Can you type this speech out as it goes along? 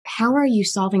how are you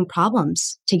solving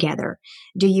problems together?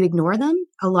 Do you ignore them?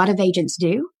 A lot of agents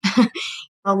do.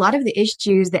 A lot of the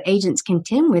issues that agents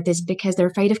contend with is because they're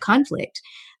afraid of conflict.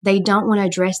 They don't want to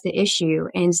address the issue,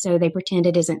 and so they pretend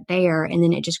it isn't there, and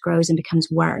then it just grows and becomes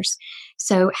worse.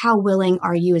 So how willing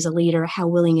are you as a leader? How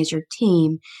willing is your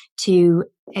team to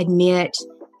admit,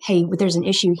 hey, there's an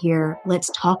issue here. Let's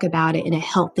talk about it in a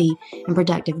healthy and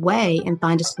productive way and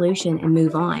find a solution and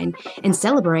move on and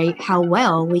celebrate how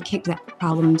well we kicked that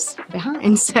problems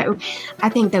behind. So I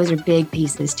think those are big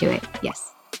pieces to it.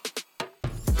 Yes.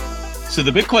 So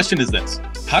the big question is this: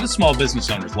 how do small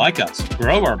business owners like us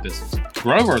grow our business,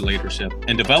 grow our leadership,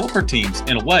 and develop our teams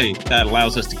in a way that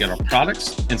allows us to get our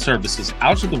products and services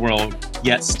out to the world,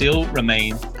 yet still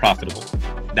remain profitable?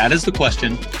 That is the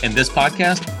question, and this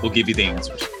podcast will give you the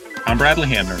answers. I'm Bradley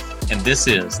Hamner, and this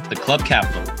is the Club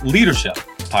Capital Leadership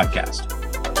Podcast.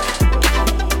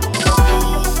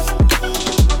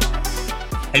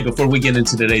 Hey, before we get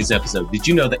into today's episode, did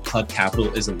you know that Club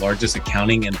Capital is the largest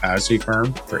accounting and advisory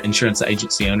firm for insurance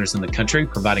agency owners in the country,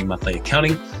 providing monthly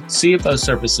accounting, CFO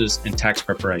services, and tax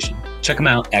preparation? Check them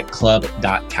out at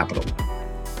club.capital.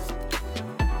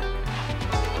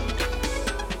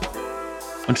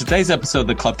 On today's episode of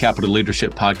the Club Capital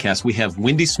Leadership Podcast, we have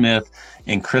Wendy Smith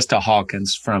and Krista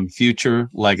Hawkins from Future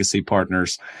Legacy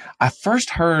Partners. I first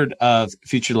heard of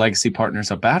Future Legacy Partners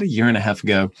about a year and a half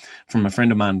ago from a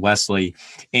friend of mine, Wesley.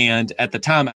 And at the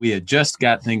time, we had just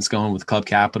got things going with Club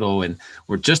Capital and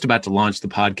we're just about to launch the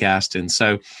podcast. And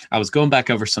so I was going back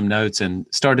over some notes and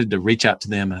started to reach out to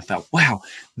them. And I thought, wow,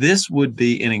 this would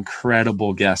be an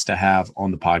incredible guest to have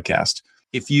on the podcast.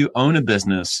 If you own a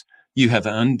business, you have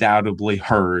undoubtedly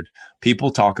heard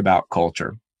people talk about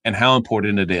culture and how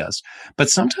important it is. But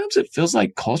sometimes it feels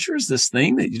like culture is this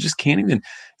thing that you just can't even,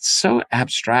 it's so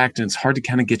abstract and it's hard to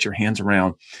kind of get your hands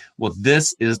around. Well,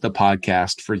 this is the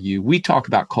podcast for you. We talk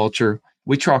about culture.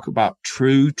 We talk about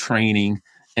true training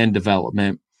and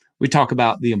development. We talk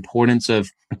about the importance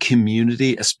of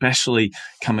community, especially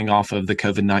coming off of the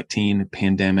COVID-19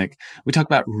 pandemic. We talk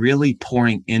about really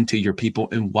pouring into your people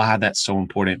and why that's so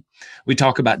important. We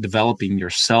talk about developing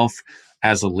yourself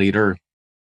as a leader.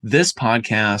 This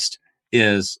podcast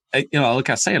is, look,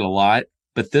 I say it a lot,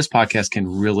 but this podcast can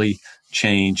really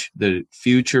change the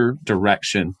future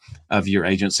direction of your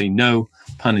agency. No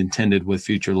pun intended with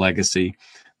Future Legacy.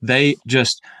 They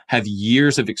just have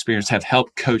years of experience, have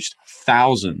helped coach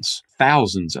thousands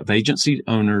of agency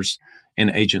owners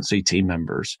and agency team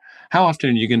members. How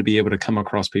often are you going to be able to come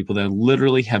across people that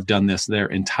literally have done this their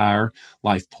entire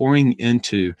life, pouring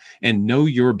into and know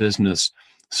your business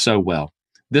so well?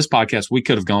 This podcast, we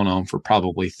could have gone on for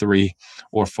probably 3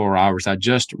 or 4 hours. I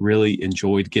just really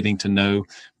enjoyed getting to know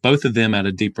both of them at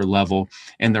a deeper level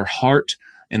and their heart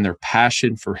and their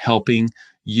passion for helping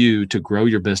you to grow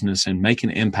your business and make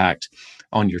an impact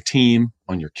on your team,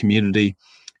 on your community,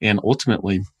 and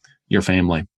ultimately your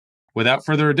family. Without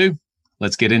further ado,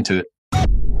 let's get into it.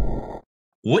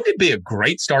 Wouldn't it be a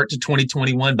great start to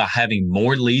 2021 by having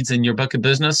more leads in your book of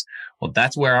business? Well,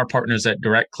 that's where our partners at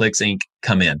DirectClicks Inc.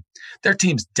 come in. Their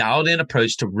team's dialed-in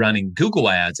approach to running Google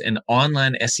Ads and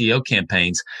online SEO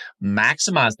campaigns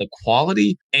maximize the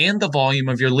quality and the volume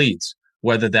of your leads,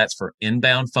 whether that's for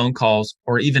inbound phone calls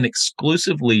or even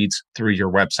exclusive leads through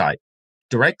your website.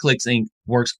 DirectClicks Inc.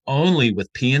 works only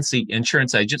with P&C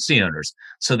insurance agency owners,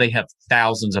 so they have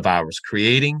thousands of hours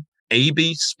creating,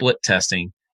 A/B split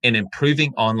testing, and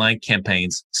improving online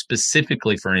campaigns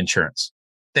specifically for insurance.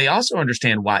 They also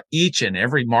understand why each and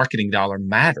every marketing dollar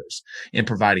matters in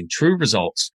providing true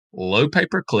results, low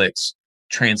pay-per-clicks,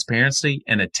 transparency,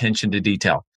 and attention to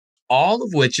detail, all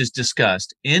of which is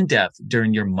discussed in depth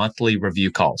during your monthly review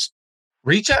calls.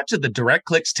 Reach out to the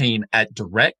DirectClicks team at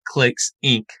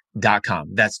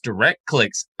directclicksinc.com. That's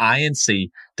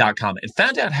directclicksinc.com and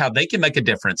find out how they can make a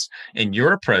difference in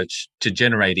your approach to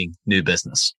generating new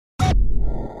business.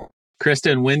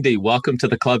 Krista and Wendy, welcome to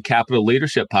the Club Capital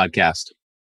Leadership Podcast.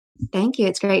 Thank you.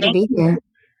 It's great to be here.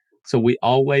 So we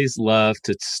always love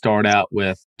to start out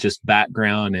with just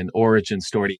background and origin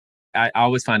story. I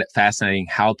always find it fascinating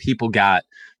how people got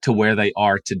to where they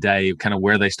are today, kind of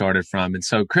where they started from. And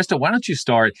so, Krista, why don't you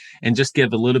start and just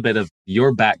give a little bit of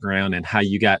your background and how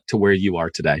you got to where you are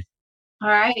today? All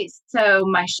right. So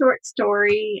my short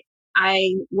story,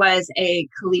 I was a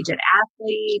collegiate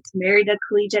athlete, married a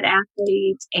collegiate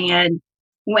athlete, and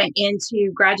went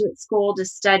into graduate school to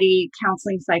study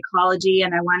counseling psychology,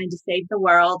 and I wanted to save the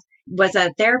world. Was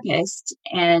a therapist,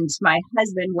 and my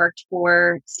husband worked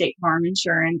for State Farm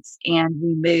Insurance, and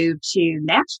we moved to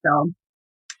Nashville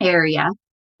area.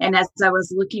 And as I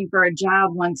was looking for a job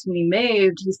once we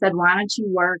moved, he said, why don't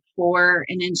you work for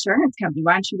an insurance company?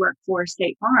 Why don't you work for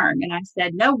State Farm? And I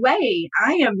said, no way.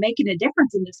 I am making a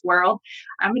difference in this world.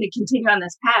 I'm going to continue on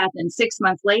this path. And 6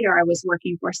 months later, I was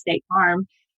working for State Farm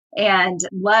and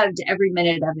loved every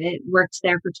minute of it. Worked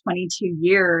there for 22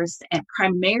 years and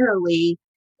primarily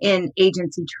in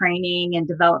agency training and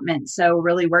development. So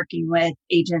really working with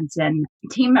agents and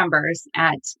team members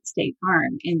at State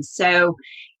Farm. And so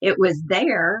it was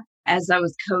there as I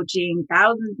was coaching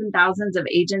thousands and thousands of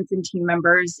agents and team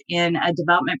members in a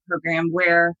development program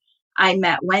where I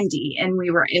met Wendy, and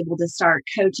we were able to start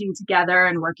coaching together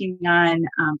and working on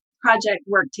project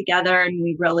work together. And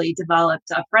we really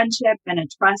developed a friendship and a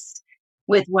trust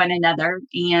with one another.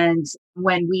 And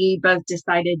when we both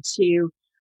decided to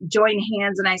join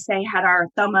hands, and I say had our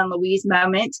Thelma and Louise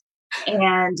moment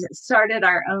and started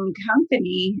our own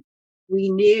company,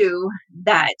 we knew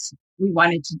that we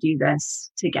wanted to do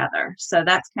this together. So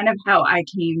that's kind of how I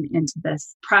came into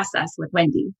this process with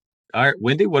Wendy. All right,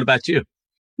 Wendy, what about you?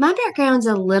 My background's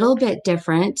a little bit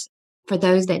different. For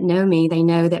those that know me, they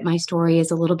know that my story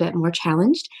is a little bit more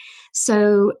challenged.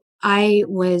 So I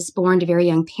was born to very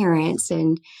young parents,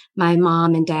 and my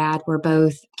mom and dad were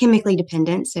both chemically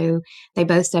dependent. So they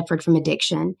both suffered from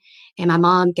addiction. And my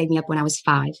mom gave me up when I was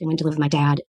 5 and went to live with my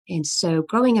dad. And so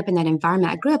growing up in that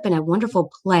environment, I grew up in a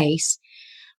wonderful place,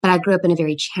 but I grew up in a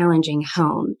very challenging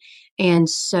home. And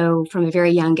so from a very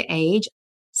young age,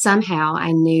 somehow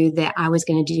I knew that I was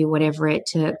going to do whatever it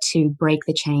took to break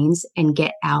the chains and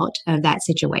get out of that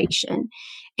situation.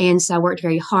 And so I worked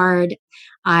very hard.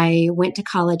 I went to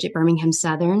college at Birmingham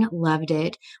Southern, loved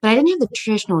it, but I didn't have the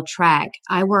traditional track.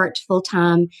 I worked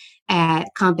full-time at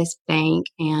Compass Bank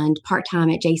and part-time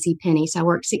at JCPenney. So I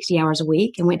worked 60 hours a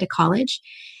week and went to college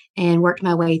and worked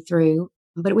my way through.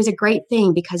 But it was a great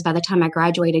thing because by the time I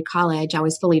graduated college, I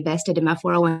was fully vested in my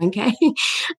 401k.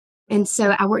 And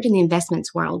so I worked in the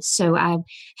investments world. So I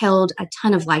held a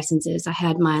ton of licenses. I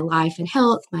had my life and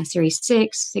health, my Series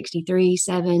 6, 63,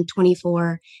 7,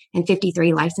 24, and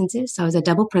 53 licenses. So I was a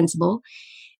double principal.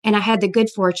 And I had the good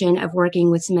fortune of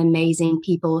working with some amazing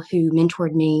people who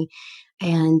mentored me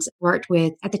and worked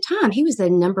with, at the time, he was the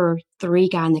number 3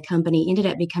 guy in the company, ended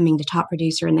up becoming the top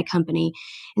producer in the company.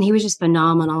 And he was just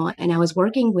phenomenal. And I was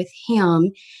working with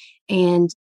him, and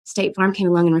State Farm came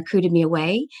along and recruited me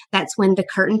away. That's when the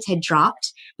curtains had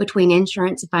dropped between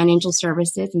insurance and financial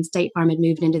services, and State Farm had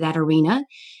moved into that arena.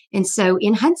 And so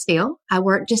in Huntsville, I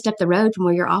worked just up the road from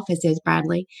where your office is,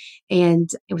 Bradley. And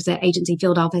it was an agency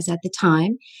field office at the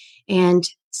time, and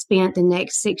spent the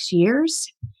next 6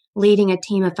 years leading a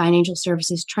team of financial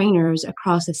services trainers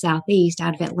across the Southeast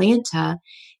out of Atlanta.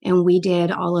 And we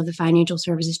did all of the financial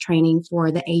services training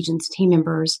for the agents, team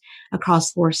members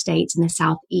across 4 states in the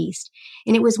Southeast.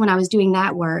 And it was when I was doing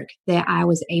that work that I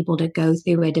was able to go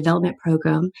through a development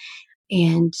program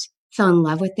and fell in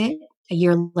love with it. A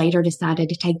year later, decided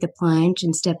to take the plunge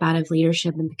and step out of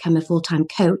leadership and become a full-time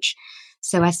coach.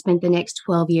 So I spent the next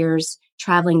 12 years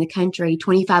traveling the country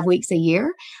 25 weeks a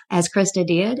year, as Krista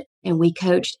did, and we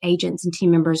coached agents and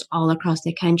team members all across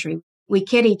the country. We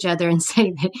kid each other and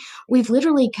say that we've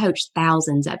literally coached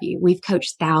thousands of you. We've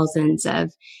coached thousands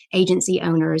of agency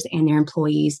owners and their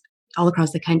employees all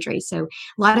across the country. So a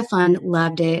lot of fun,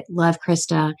 loved it, love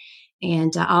Krista.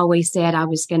 And I always said I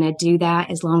was going to do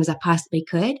that as long as I possibly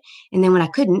could. And then when I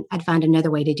couldn't, I'd find another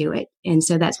way to do it. And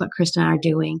so that's what Krista and I are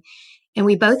doing. And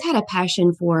we both had a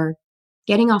passion for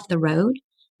getting off the road.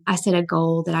 I set a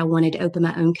goal that I wanted to open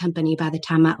my own company by the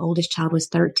time my oldest child was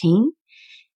 13,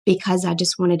 because I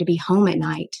just wanted to be home at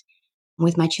night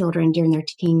with my children during their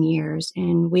teen years.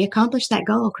 And we accomplished that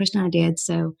goal. Krista and I did.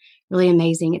 So really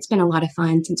amazing. It's been a lot of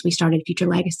fun since we started Future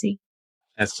Legacy.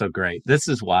 That's so great. This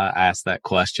is why I asked that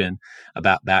question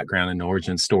about background and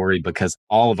origin story, because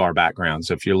all of our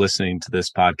backgrounds, if you're listening to this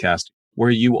podcast, where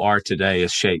you are today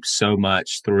is shaped so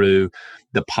much through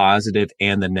the positive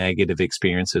and the negative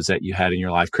experiences that you had in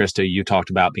your life. Krista, you talked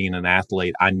about being an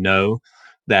athlete. I know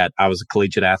that I was a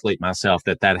collegiate athlete myself,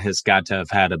 that has got to have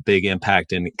had a big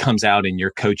impact, and it comes out in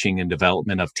your coaching and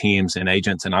development of teams and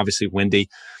agents. And obviously, Wendy,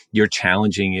 your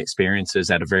challenging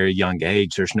experiences at a very young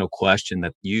age, there's no question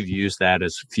that you've used that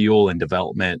as fuel and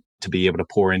development to be able to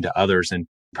pour into others. And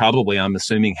probably, I'm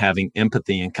assuming, having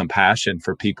empathy and compassion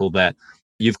for people that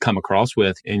you've come across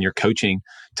with in your coaching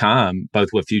time, both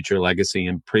with Future Legacy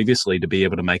and previously, to be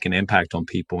able to make an impact on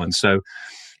people. And so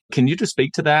can you just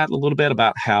speak to that a little bit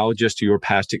about how just your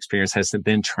past experience has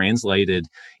been translated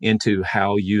into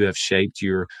how you have shaped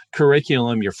your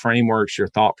curriculum, your frameworks, your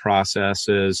thought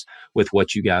processes with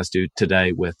what you guys do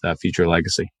today with Future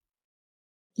Legacy?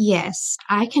 Yes,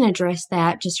 I can address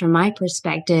that just from my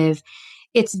perspective.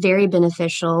 It's very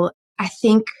beneficial. I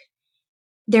think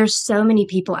there's so many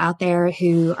people out there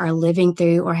who are living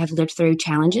through or have lived through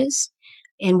challenges,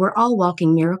 and we're all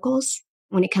walking miracles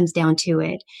when it comes down to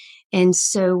it. And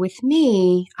so with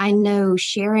me, I know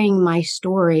sharing my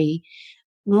story,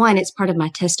 one, it's part of my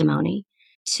testimony.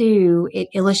 Two, it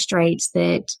illustrates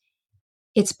that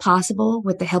it's possible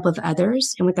with the help of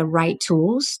others and with the right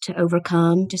tools to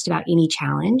overcome just about any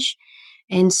challenge.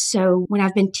 And so when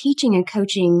I've been teaching and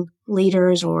coaching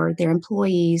leaders or their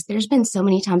employees, there's been so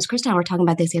many times, Krista and I were talking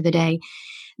about this the other day,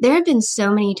 there have been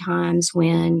so many times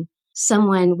when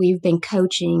someone we've been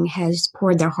coaching has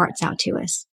poured their hearts out to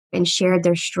us and shared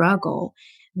their struggle.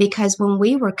 Because when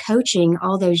we were coaching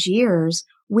all those years,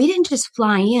 we didn't just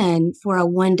fly in for a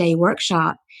one-day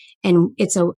workshop and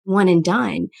it's a one and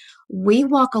done. We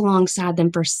walk alongside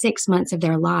them for 6 months of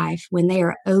their life when they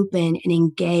are open and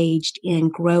engaged in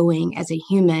growing as a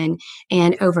human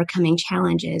and overcoming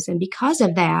challenges. And because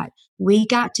of that, we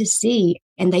got to see,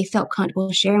 and they felt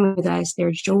comfortable sharing with us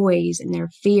their joys and their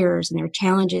fears and their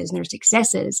challenges and their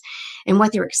successes and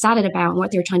what they're excited about and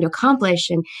what they're trying to accomplish.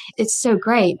 And it's so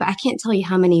great, but I can't tell you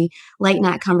how many late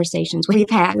night conversations we've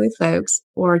had with folks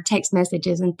or text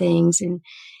messages and things. And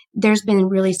there's been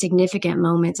really significant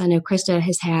moments. I know Krista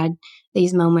has had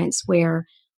these moments where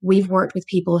we've worked with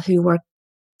people who were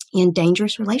in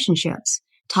dangerous relationships,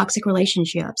 toxic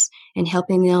relationships, and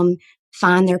helping them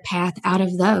find their path out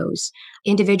of those.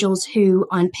 Individuals who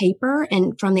on paper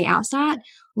and from the outside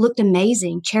looked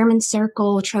amazing, Chairman's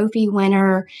Circle, trophy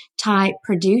winner type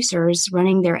producers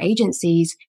running their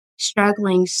agencies,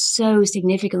 struggling so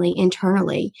significantly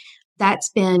internally. That's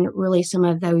been really some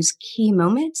of those key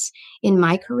moments in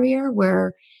my career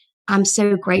where I'm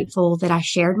so grateful that I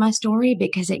shared my story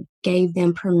because it gave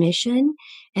them permission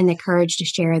and the courage to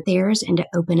share theirs and to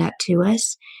open up to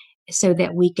us so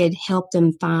that we could help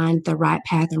them find the right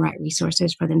path and right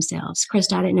resources for themselves.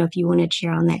 Krista, I didn't know if you wanted to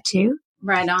share on that too.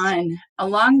 Right on.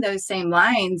 Along those same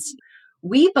lines,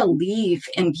 we believe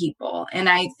in people. And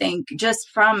I think just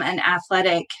from an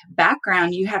athletic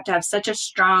background, you have to have such a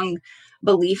strong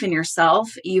belief in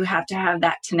yourself. You have to have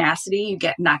that tenacity. You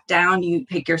get knocked down, you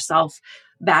pick yourself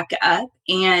back up.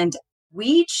 And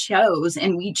we chose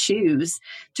and we choose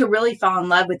to really fall in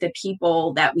love with the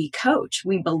people that we coach.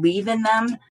 We believe in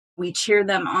them. We cheer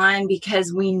them on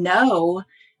because we know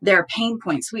their pain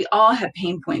points. We all have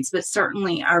pain points, but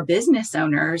certainly our business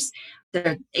owners,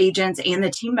 the agents and the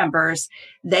team members,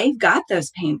 they've got those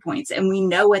pain points and we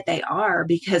know what they are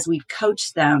because we've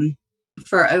coached them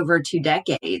for over 2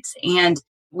 decades. And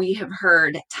we have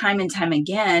heard time and time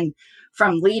again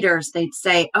from leaders, they'd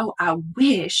say, oh, I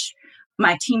wish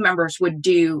my team members would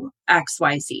do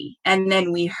XYZ. And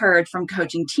then we heard from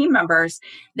coaching team members,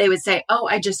 they would say, oh,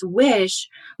 I just wish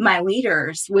my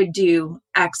leaders would do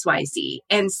XYZ.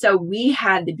 And so we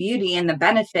had the beauty and the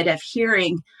benefit of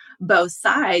hearing both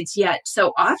sides, yet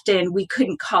so often we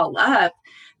couldn't call up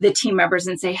the team members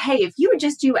and say, hey, if you would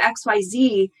just do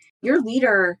XYZ, your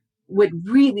leader would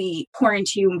really pour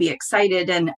into you and be excited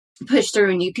and push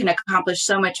through, and you can accomplish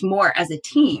so much more as a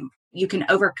team. You can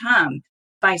overcome.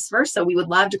 Vice versa, we would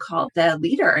love to call the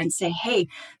leader and say, hey,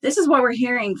 this is what we're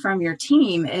hearing from your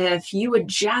team. If you would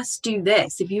just do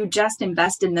this, if you just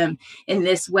invest in them in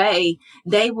this way,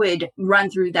 they would run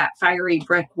through that fiery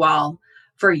brick wall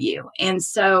for you. And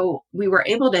so we were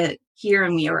able to hear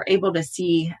and we were able to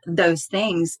see those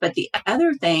things. But the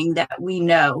other thing that we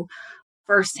know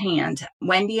firsthand,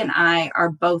 Wendy and I are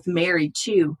both married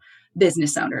to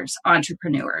business owners,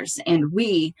 entrepreneurs, and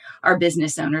we are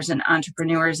business owners and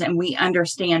entrepreneurs, and we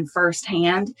understand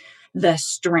firsthand the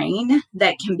strain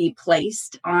that can be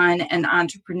placed on an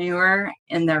entrepreneur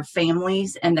and their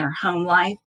families and their home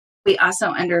life. We also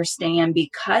understand,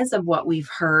 because of what we've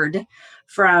heard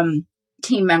from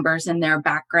team members and their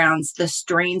backgrounds, the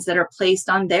strains that are placed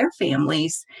on their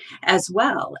families as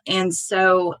well. And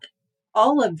so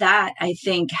all of that, I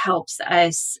think, helps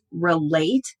us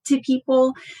relate to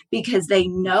people because they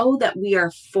know that we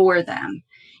are for them.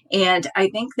 And I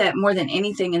think that more than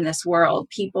anything in this world,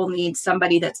 people need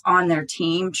somebody that's on their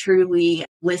team, truly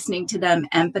listening to them,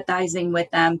 empathizing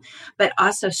with them, but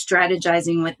also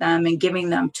strategizing with them and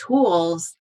giving them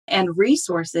tools and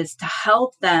resources to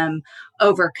help them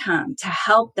overcome, to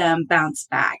help them bounce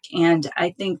back. And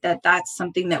I think that that's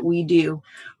something that we do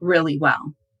really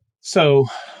well. So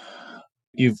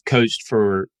you've coached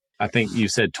for, I think you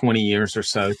said 20 years or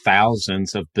so,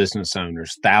 thousands of business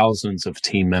owners, thousands of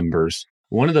team members.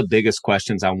 One of the biggest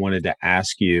questions I wanted to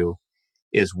ask you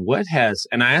is what has,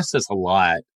 and I ask this a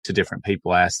lot to different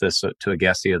people, I asked this to a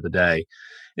guest the other day,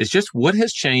 is just what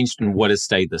has changed and what has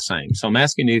stayed the same. So I'm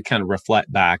asking you to kind of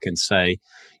reflect back and say,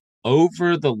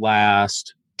 over the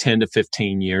last 10 to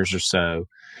 15 years or so,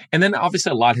 and then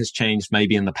obviously a lot has changed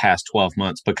maybe in the past 12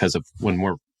 months because of when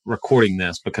we're recording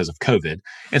this because of COVID.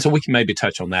 And so we can maybe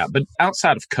touch on that. But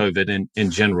outside of COVID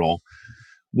in general,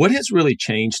 what has really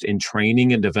changed in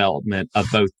training and development of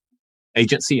both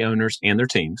agency owners and their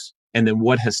teams? And then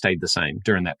what has stayed the same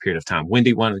during that period of time?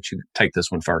 Wendy, why don't you take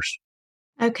this one first?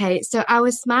 Okay, so I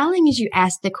was smiling as you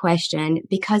asked the question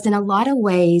because in a lot of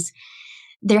ways,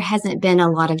 there hasn't been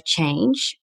a lot of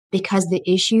change because the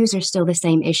issues are still the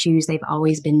same issues they've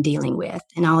always been dealing with.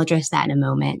 And I'll address that in a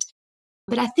moment.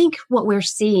 But I think what we're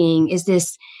seeing is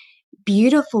this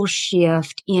beautiful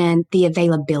shift in the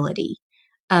availability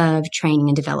of training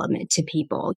and development to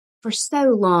people. For so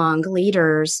long,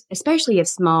 leaders, especially of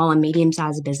small and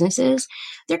medium-sized businesses,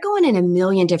 they're going in a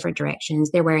million different directions.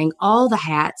 They're wearing all the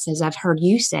hats, as I've heard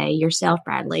you say yourself,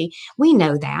 Bradley. We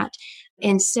know that.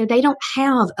 And so they don't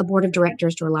have a board of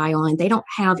directors to rely on. They don't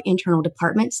have internal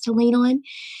departments to lean on.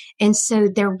 And so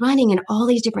they're running in all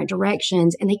these different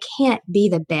directions and they can't be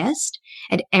the best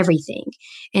at everything.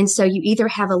 And so you either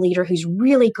have a leader who's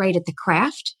really great at the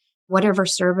craft, whatever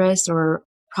service or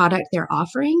product they're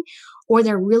offering, or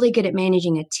they're really good at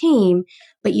managing a team,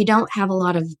 but you don't have a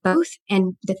lot of both.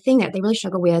 And the thing that they really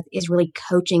struggle with is really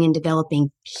coaching and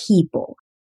developing people.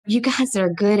 You guys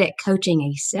are good at coaching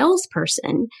a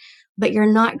salesperson, but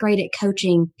you're not great at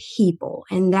coaching people.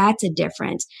 And that's a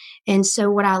difference. And so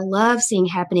what I love seeing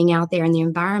happening out there in the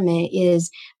environment is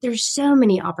there's so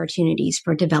many opportunities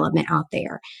for development out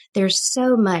there. There's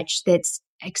so much that's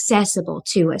accessible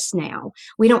to us now.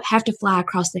 We don't have to fly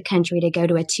across the country to go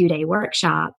to a 2-day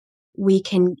workshop. We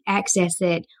can access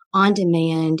it on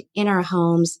demand in our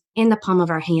homes, in the palm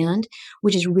of our hand,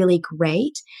 which is really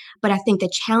great. But I think the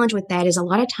challenge with that is a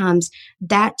lot of times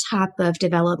that type of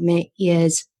development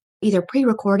is either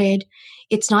pre-recorded,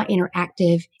 it's not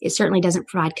interactive, it certainly doesn't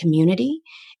provide community.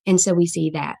 And so we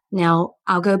see that. Now,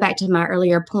 I'll go back to my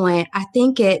earlier point. I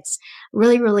think it's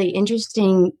really, really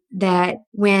interesting that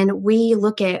when we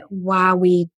look at why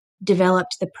we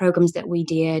developed the programs that we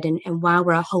did and why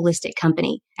we're a holistic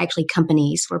company, actually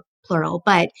companies for plural,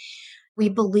 but we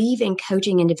believe in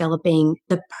coaching and developing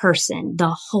the person,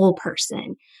 the whole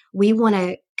person. We want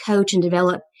to coach and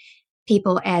develop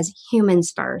people as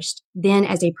humans first, then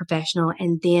as a professional,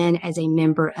 and then as a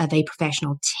member of a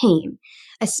professional team,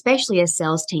 especially a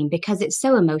sales team, because it's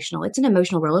so emotional. It's an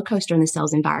emotional roller coaster in the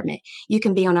sales environment. You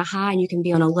can be on a high and you can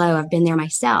be on a low. I've been there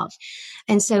myself.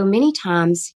 And so many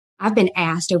times I've been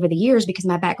asked over the years, because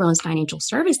my background is financial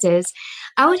services,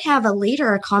 I would have a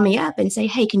leader call me up and say,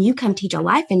 hey, can you come teach a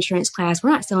life insurance class? We're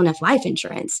not selling enough life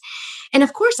insurance. And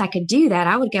of course I could do that.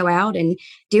 I would go out and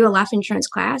do a life insurance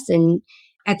class, and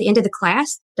at the end of the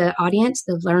class, the audience,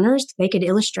 the learners, they could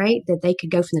illustrate that they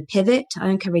could go from the pivot to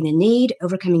uncovering the need,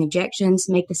 overcoming objections,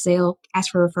 make the sale,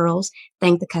 ask for referrals,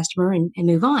 thank the customer, and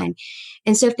move on.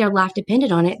 And so if their life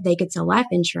depended on it, they could sell life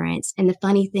insurance. And the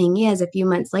funny thing is, a few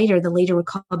months later, the leader would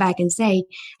call back and say,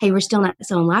 hey, we're still not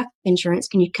selling life insurance.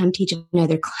 Can you come teach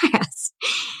another class?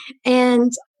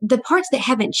 And the parts that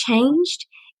haven't changed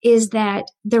is that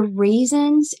the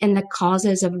reasons and the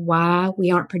causes of why we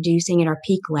aren't producing at our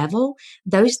peak level,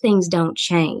 those things don't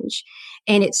change.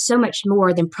 And it's so much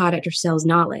more than product or sales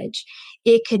knowledge.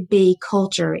 It could be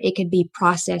culture. It could be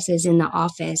processes in the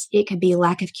office. It could be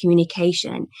lack of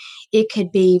communication. It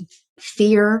could be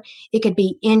fear. It could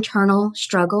be internal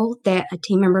struggle that a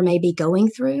team member may be going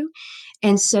through.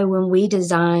 And so when we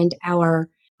designed our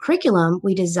curriculum,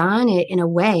 we design it in a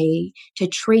way to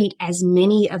treat as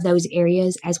many of those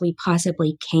areas as we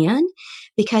possibly can.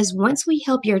 Because once we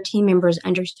help your team members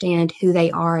understand who they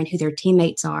are and who their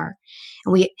teammates are,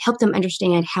 and we help them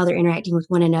understand how they're interacting with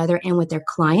one another and with their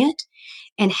client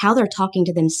and how they're talking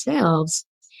to themselves,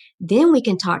 then we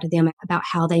can talk to them about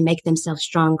how they make themselves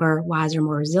stronger, wiser,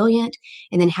 more resilient,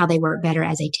 and then how they work better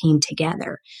as a team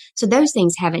together. So those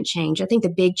things haven't changed. I think the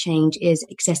big change is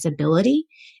accessibility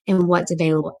and what's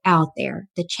available out there.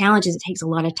 The challenge is it takes a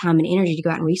lot of time and energy to go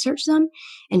out and research them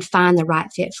and find the right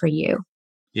fit for you.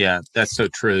 Yeah, that's so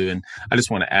true. And I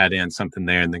just want to add in something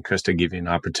there, and then Krista, give you an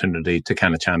opportunity to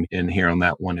kind of chime in here on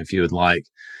that one if you would like.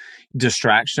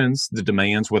 Distractions, the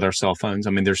demands with our cell phones.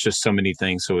 I mean, there's just so many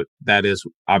things. So that is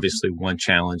obviously one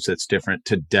challenge that's different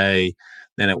today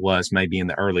than it was maybe in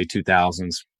the early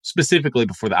 2000s, specifically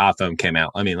before the iPhone came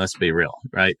out. I mean, let's be real,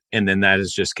 right? And then that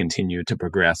has just continued to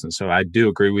progress. And so I do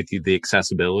agree with you, the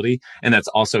accessibility. And that's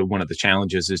also one of the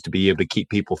challenges, is to be able to keep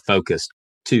people focused,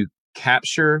 to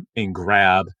capture and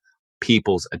grab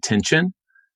people's attention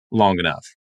long enough.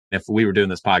 If we were doing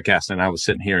this podcast and I was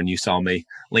sitting here and you saw me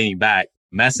leaning back,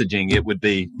 messaging, it would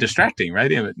be distracting,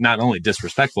 right? And not only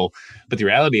disrespectful, but the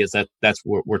reality is that that's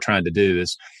what we're trying to do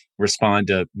is respond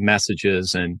to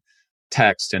messages and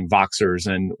text and Voxers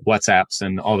and WhatsApps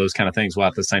and all those kind of things while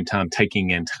at the same time taking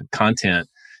in content.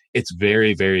 It's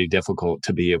very, very difficult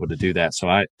to be able to do that. So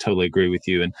I totally agree with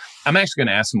you. And I'm actually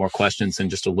going to ask some more questions in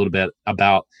just a little bit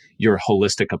about your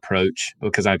holistic approach,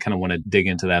 because I kind of want to dig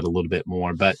into that a little bit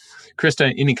more. But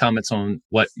Krista, any comments on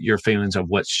what your feelings of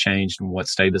what's changed and what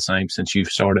stayed the same since you've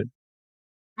started?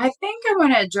 I think I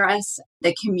want to address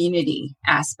the community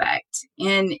aspect.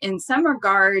 And in some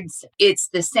regards, it's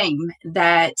the same,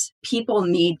 that people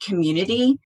need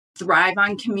community, thrive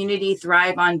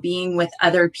on being with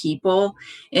other people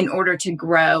in order to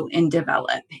grow and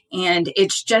develop. And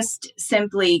it's just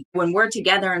simply when we're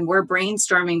together and we're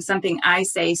brainstorming, something I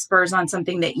say spurs on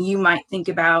something that you might think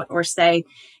about or say,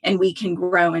 and we can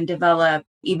grow and develop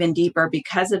even deeper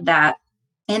because of that.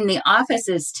 In the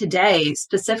offices today,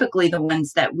 specifically the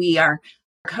ones that we are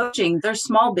coaching, they're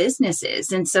small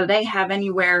businesses. And so they have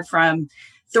anywhere from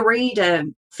 3 to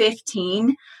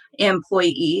 15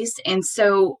 employees. And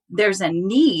so there's a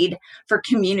need for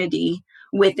community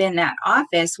within that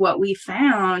office. What we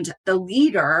found, the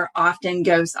leader often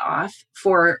goes off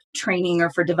for training or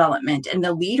for development, and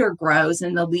the leader grows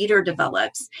and the leader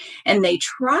develops, and they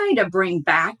try to bring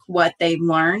back what they've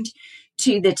learned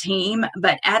to the team.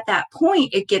 But at that point,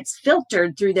 it gets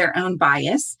filtered through their own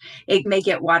bias. It may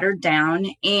get watered down,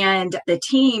 and the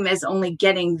team is only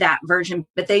getting that version,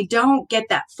 but they don't get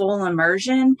that full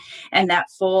immersion and that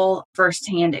full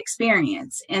firsthand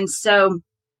experience. And so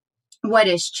what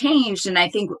has changed, and I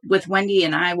think with Wendy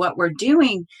and I, what we're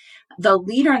doing, the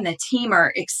leader and the team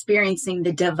are experiencing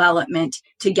the development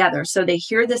together. So they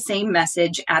hear the same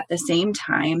message at the same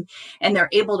time, and they're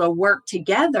able to work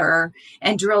together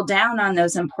and drill down on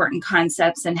those important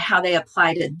concepts and how they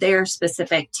apply to their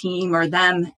specific team or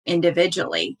them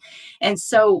individually. And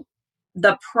so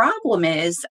the problem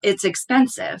is it's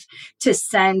expensive to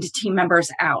send team members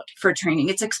out for training.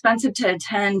 It's expensive to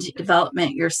attend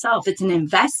development yourself. It's an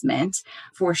investment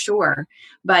for sure,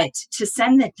 but to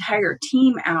send the entire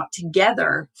team out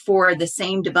together for the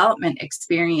same development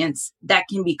experience, that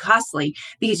can be costly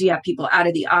because you have people out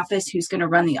of the office who's going to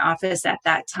run the office at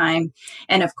that time.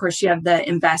 And of course, you have the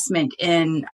investment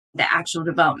in the actual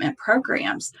development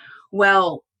programs.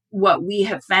 Well, what we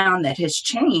have found that has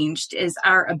changed is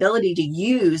our ability to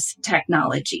use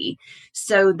technology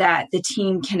so that the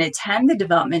team can attend the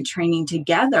development training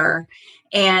together,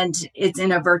 and it's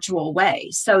in a virtual way.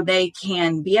 So they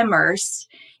can be immersed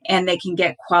and they can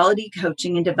get quality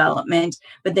coaching and development,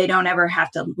 but they don't ever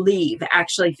have to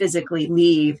actually physically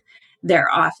leave their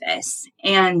office.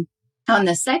 And on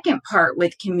the second part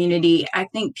with community, I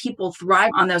think people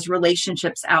thrive on those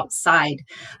relationships outside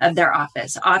of their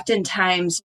office.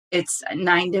 Oftentimes, it's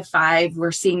 9 to 5.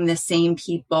 We're seeing the same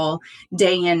people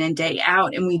day in and day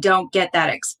out, and we don't get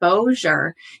that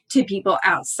exposure to people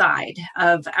outside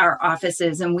of our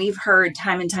offices. And we've heard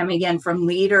time and time again from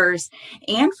leaders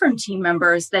and from team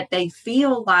members that they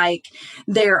feel like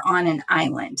they're on an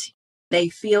island. They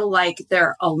feel like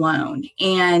they're alone,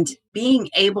 and being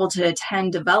able to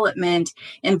attend development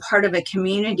in part of a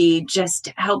community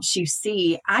just helps you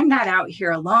see, I'm not out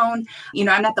here alone.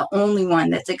 I'm not the only one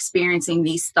that's experiencing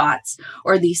these thoughts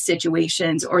or these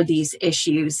situations or these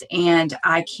issues. And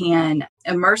I can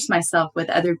immerse myself with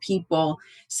other people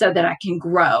so that I can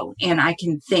grow and I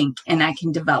can think and I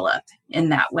can develop in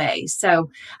that way. So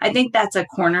I think that's a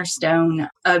cornerstone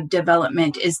of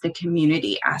development, is the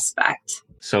community aspect.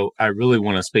 So I really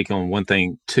want to speak on one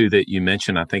thing, too, that you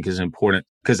mentioned I think is important,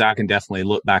 because I can definitely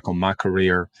look back on my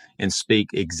career and speak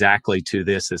exactly to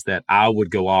this, is that I would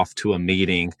go off to a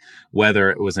meeting, whether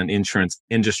it was an insurance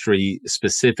industry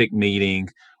specific meeting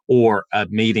or a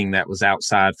meeting that was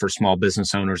outside for small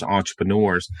business owners,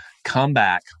 entrepreneurs, come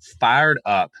back fired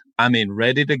up.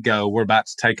 Ready to go. We're about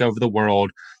to take over the world.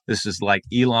 This is like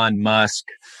Elon Musk,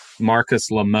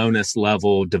 Marcus Lemonis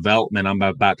level development I'm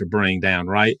about to bring down,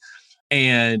 right?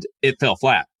 And it fell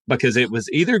flat because it was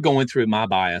either going through my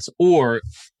bias, or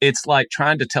it's like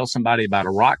trying to tell somebody about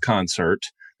a rock concert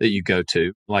that you go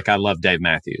to. Like, I love Dave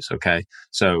Matthews. Okay.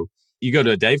 So you go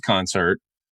to a Dave concert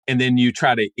and then you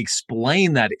try to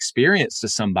explain that experience to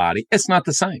somebody. It's not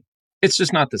the same. It's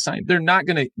just not the same. They're not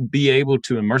going to be able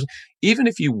to immerse. Even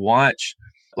if you watch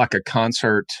like a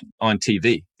concert on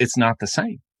TV, it's not the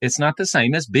same. It's not the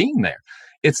same as being there.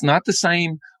 It's not the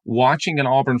same watching an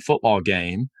Auburn football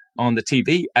game on the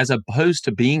TV as opposed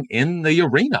to being in the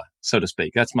arena, so to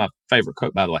speak. That's my favorite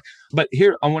quote, by the way. But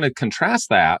here, I want to contrast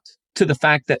that to the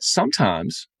fact that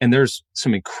sometimes, and there's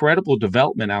some incredible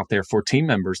development out there for team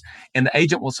members, and the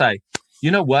agent will say,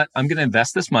 you know what? I'm going to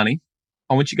invest this money.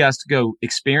 I want you guys to go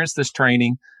experience this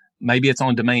training. Maybe it's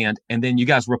on demand. And then you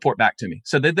guys report back to me.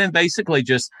 So they then basically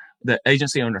just the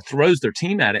agency owner throws their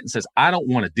team at it and says, I don't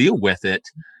want to deal with it.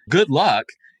 Good luck.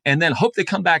 And then hope they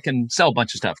come back and sell a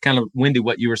bunch of stuff. Kind of, Wendy,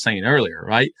 what you were saying earlier,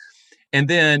 right? And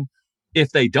then if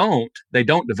they don't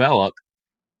develop,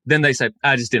 then they say,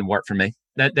 I just didn't work for me.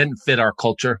 That didn't fit our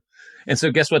culture. And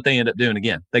so guess what they end up doing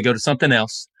again? They go to something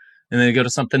else, and then they go to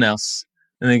something else,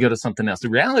 and then they go to something else. The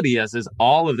reality is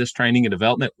all of this training and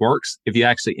development works if you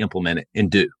actually implement it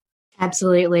and do.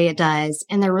 Absolutely, it does.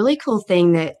 And the really cool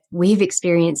thing that we've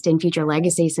experienced in Future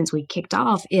Legacy since we kicked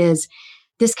off is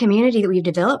this community that we've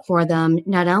developed for them.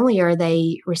 Not only are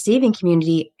they receiving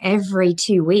community every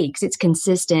 2 weeks, it's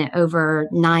consistent over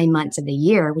 9 months of the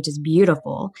year, which is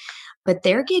beautiful, but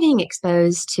they're getting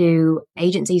exposed to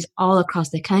agencies all across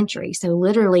the country. So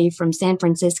literally from San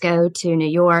Francisco to New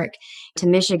York to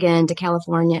Michigan to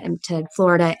California and to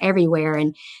Florida, everywhere.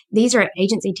 And these are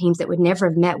agency teams that would never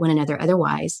have met one another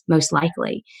otherwise, most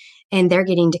likely. And they're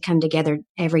getting to come together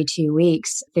every 2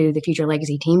 weeks through the Future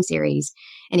Legacy Team Series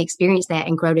and experience that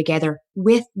and grow together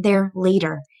with their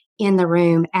leader in the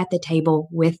room at the table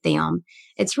with them.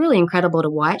 It's really incredible to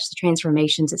watch the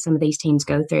transformations that some of these teams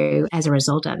go through as a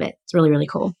result of it. It's really, really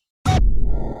cool.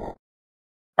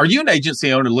 Are you an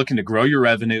agency owner looking to grow your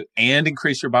revenue and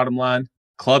increase your bottom line?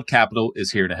 Club Capital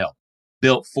is here to help.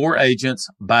 Built for agents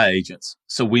by agents,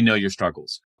 so we know your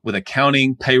struggles. With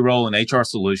accounting, payroll, and HR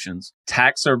solutions,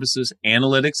 tax services,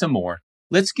 analytics, and more,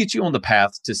 let's get you on the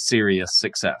path to serious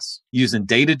success. Using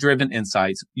data-driven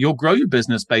insights, you'll grow your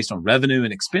business based on revenue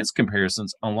and expense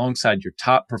comparisons alongside your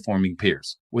top-performing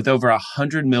peers. With over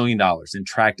 $100 million in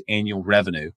tracked annual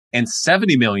revenue and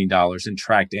 $70 million in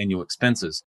tracked annual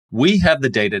expenses, we have the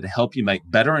data to help you make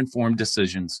better informed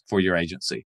decisions for your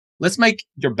agency. Let's make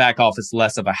your back office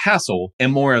less of a hassle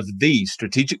and more of the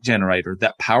strategic generator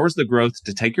that powers the growth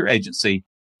to take your agency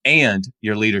and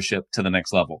your leadership to the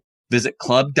next level. Visit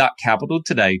club.capital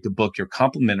today to book your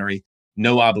complimentary,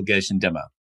 no obligation demo.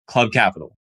 Club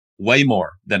Capital, way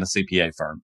more than a CPA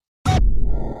firm.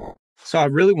 So I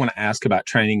really want to ask about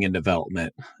training and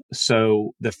development.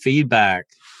 So the feedback,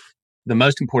 the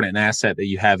most important asset that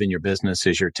you have in your business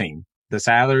is your team. The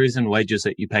salaries and wages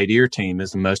that you pay to your team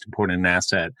is the most important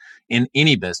asset in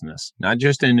any business, not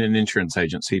just in an insurance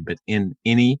agency, but in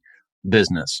any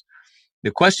business.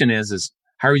 The question is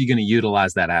how are you going to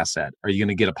utilize that asset? Are you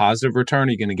going to get a positive return?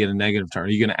 Are you going to get a negative return?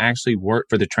 Are you going to actually work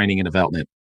for the training and development?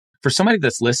 For somebody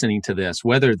that's listening to this,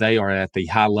 whether they are at the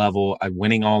high level of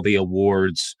winning all the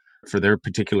awards for their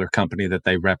particular company that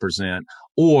they represent,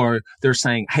 or they're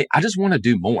saying, hey, I just want to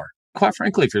do more. Quite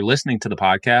frankly, if you're listening to the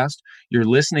podcast, you're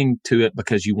listening to it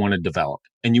because you want to develop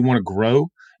and you want to grow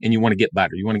and you want to get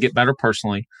better. You want to get better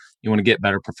personally. You want to get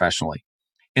better professionally.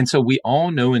 And so we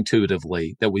all know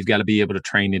intuitively that we've got to be able to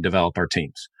train and develop our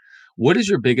teams. What is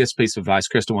your biggest piece of advice?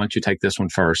 Crystal, why don't you take this one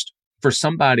first? For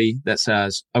somebody that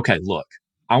says, okay, look,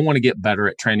 I want to get better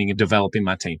at training and developing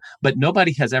my team, but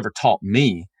nobody has ever taught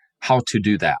me how to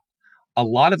do that. A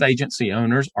lot of agency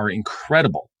owners are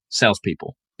incredible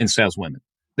salespeople and saleswomen.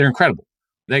 They're incredible.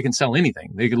 They can sell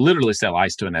anything. They can literally sell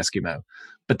ice to an Eskimo,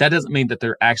 but that doesn't mean that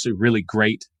they're actually really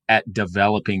great at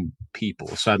developing people.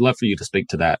 So I'd love for you to speak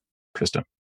to that, Krista.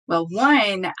 Well,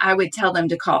 one, I would tell them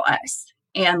to call us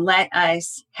and let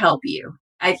us help you.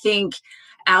 I think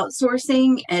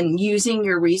outsourcing and using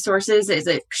your resources is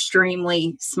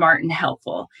extremely smart and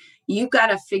helpful. You've got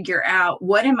to figure out,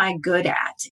 what am I good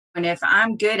at? And if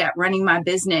I'm good at running my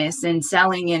business and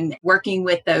selling and working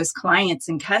with those clients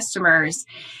and customers,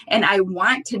 and I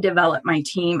want to develop my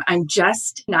team, I'm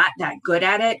just not that good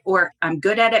at it, or I'm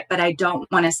good at it, but I don't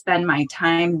want to spend my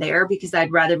time there because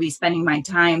I'd rather be spending my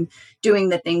time doing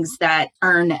the things that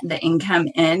earn the income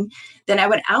in, then I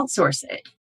would outsource it.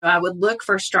 I would look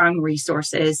for strong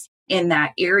resources in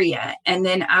that area. And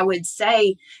then I would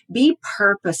say, be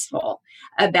purposeful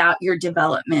about your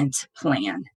development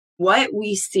plan. What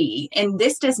we see, and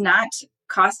this does not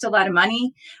cost a lot of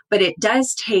money, but it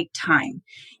does take time.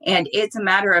 And it's a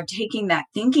matter of taking that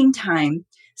thinking time,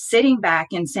 sitting back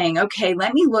and saying, okay,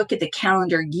 let me look at the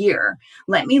calendar year.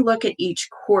 Let me look at each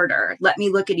quarter. Let me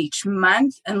look at each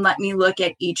month, and let me look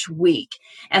at each week.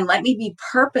 And let me be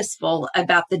purposeful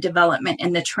about the development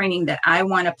and the training that I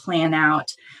want to plan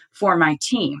out for my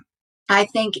team. I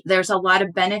think there's a lot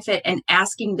of benefit in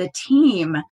asking the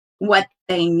team what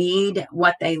they need,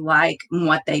 what they like, and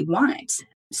what they want.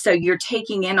 So you're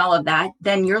taking in all of that.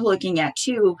 Then you're looking at,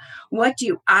 too, what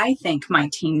do I think my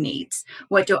team needs?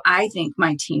 What do I think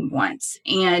my team wants?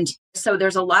 And so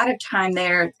there's a lot of time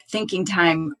there, thinking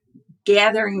time,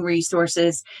 gathering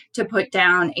resources to put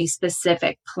down a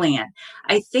specific plan.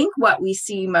 I think what we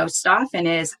see most often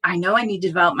is, I know I need to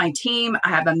develop my team. I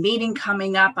have a meeting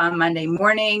coming up on Monday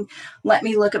morning. Let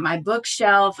me look at my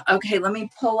bookshelf. Okay, let me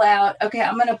pull out. Okay,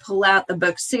 I'm going to pull out the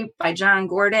book Soup by John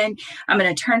Gordon. I'm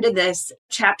going to turn to this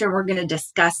chapter. We're going to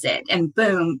discuss it. And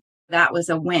boom, that was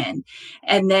a win.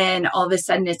 And then all of a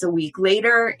sudden it's a week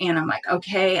later and I'm like,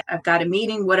 okay, I've got a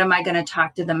meeting. What am I going to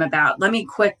talk to them about? Let me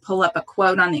quick pull up a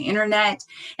quote on the internet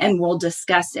and we'll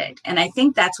discuss it. And I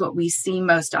think that's what we see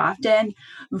most often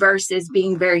versus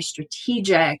being very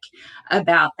strategic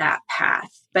about that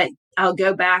path. But I'll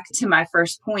go back to my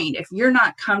first point. If you're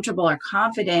not comfortable or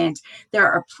confident,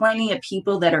 there are plenty of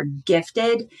people that are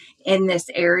gifted in this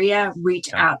area.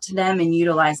 Reach out to them and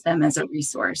utilize them as a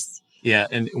resource. Yeah.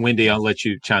 And Wendy, I'll let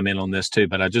you chime in on this too,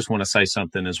 but I just want to say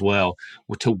something as well.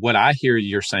 To what I hear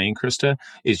you're saying, Krista,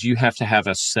 is you have to have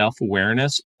a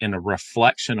self-awareness and a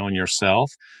reflection on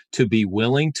yourself to be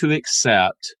willing to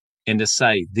accept and to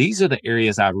say, these are the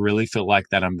areas I really feel like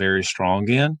that I'm very strong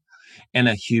in, and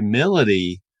a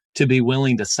humility to be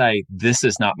willing to say, this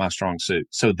is not my strong suit.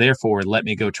 So therefore, let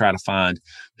me go try to find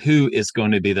who is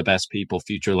going to be the best people,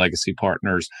 future legacy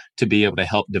partners, to be able to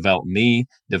help develop me,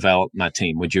 develop my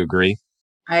team. Would you agree?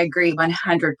 I agree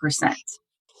 100%.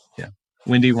 Yeah.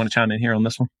 Wendy, you want to chime in here on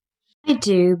this one? I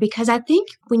do, because I think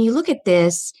when you look at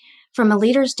this from a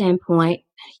leader standpoint,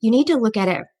 you need to look at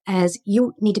it as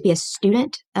you need to be a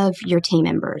student of your team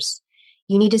members.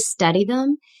 You need to study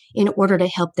them in order to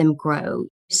help them grow.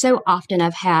 So often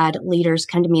I've had leaders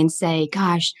come to me and say,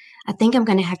 gosh, I think I'm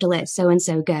going to have to let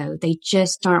so-and-so go. They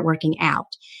just aren't working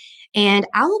out. And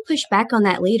I will push back on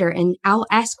that leader and I'll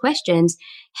ask questions.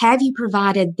 Have you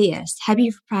provided this? Have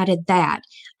you provided that?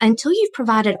 Until you've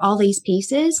provided all these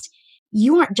pieces,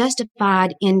 you aren't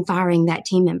justified in firing that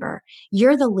team member.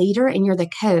 You're the leader and you're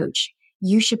the coach.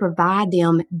 You should provide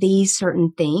them these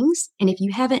certain things. And if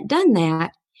you haven't done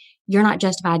that, you're not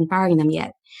justified in firing them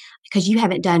yet, because you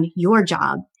haven't done your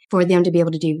job for them to be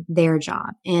able to do their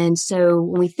job. And so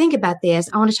when we think about this,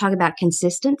 I want to talk about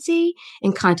consistency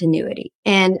and continuity.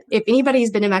 And if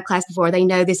anybody's been in my class before, they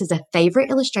know this is a favorite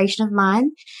illustration of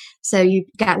mine. So you've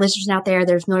got listeners out there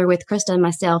that are familiar with Krista and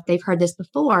myself. They've heard this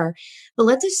before. But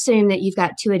let's assume that you've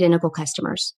got two identical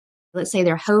customers. Let's say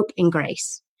they're Hope and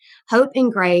Grace. Hope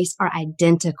and Grace are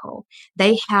identical.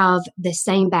 They have the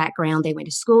same background. They went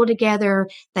to school together.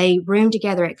 They roomed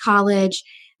together at college.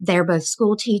 They're both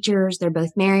school teachers. They're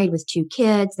both married with 2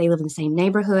 kids. They live in the same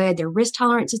neighborhood. Their risk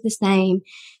tolerance is the same.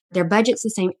 Their budget's the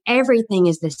same. Everything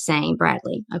is the same,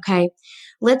 Bradley. Okay.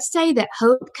 Let's say that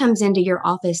Hope comes into your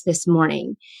office this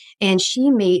morning and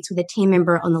she meets with a team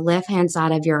member on the left-hand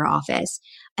side of your office.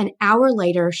 An hour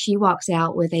later, she walks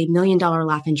out with $1 million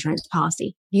life insurance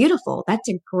policy. Beautiful. That's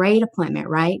a great appointment,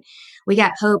 right? We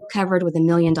got Hope covered with $1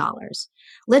 million.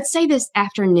 Let's say this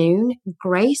afternoon,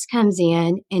 Grace comes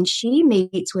in and she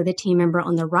meets with a team member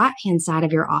on the right-hand side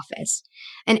of your office.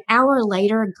 An hour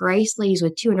later, Grace leaves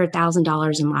with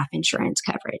 $200,000 in life insurance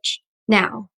coverage.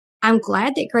 Now, I'm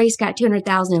glad that Grace got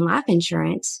 $200,000 in life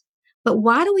insurance, but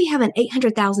why do we have an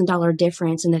 $800,000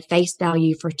 difference in the face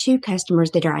value for 2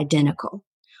 customers that are identical?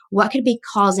 What could be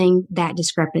causing that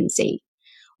discrepancy?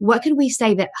 What could we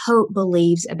say that Hope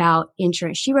believes about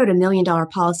insurance? She wrote $1 million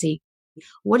policy.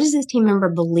 What does this team member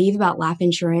believe about life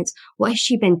insurance? What has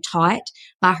she been taught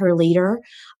by her leader?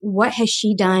 What has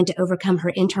she done to overcome her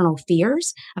internal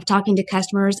fears of talking to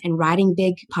customers and writing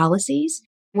big policies?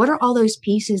 What are all those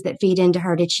pieces that feed into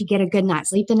her? Did she get a good night's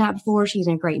sleep the night before? She's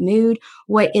in a great mood.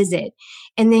 What is it?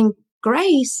 And then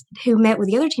Grace, who met with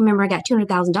the other team member and got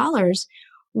 $200,000,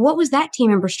 what was that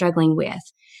team member struggling with?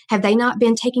 Have they not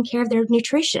been taking care of their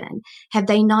nutrition? Have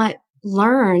they not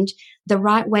learned the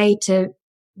right way to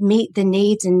meet the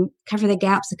needs and cover the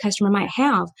gaps the customer might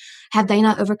have? Have they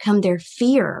not overcome their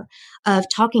fear of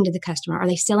talking to the customer? Are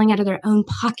they selling out of their own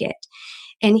pocket?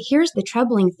 And here's the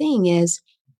troubling thing is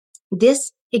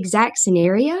this exact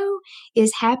scenario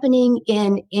is happening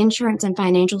in insurance and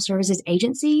financial services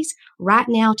agencies right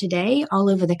now today all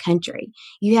over the country.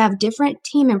 You have different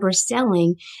team members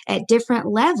selling at different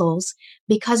levels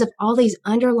because of all these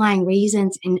underlying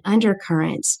reasons and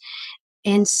undercurrents.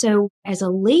 And so as a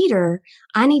leader,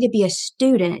 I need to be a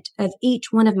student of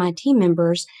each one of my team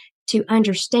members to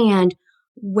understand,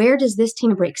 where does this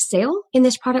team member excel in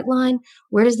this product line?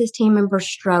 Where does this team member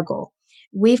struggle?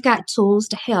 We've got tools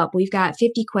to help. We've got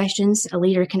 50 questions a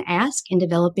leader can ask in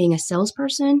developing a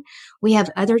salesperson. We have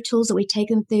other tools that we take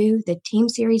them through. The team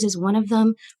series is one of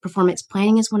them. Performance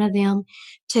planning is one of them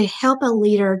to help a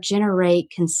leader generate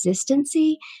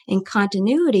consistency and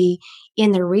continuity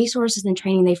in the resources and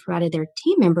training they've provided their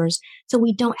team members. So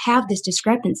we don't have this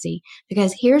discrepancy,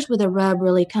 because here's where the rub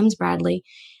really comes, Bradley.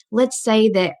 Let's say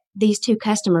that these two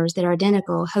customers that are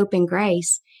identical, Hope and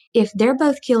Grace, if they're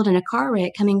both killed in a car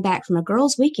wreck coming back from a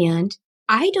girls' weekend,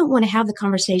 I don't want to have the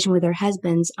conversation with their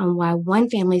husbands on why one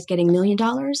family is getting $1 million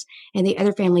and the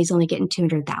other family is only getting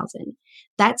 200,000.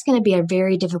 That's going to be a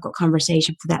very difficult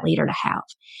conversation for that leader to have.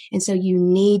 And so you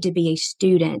need to be a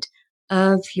student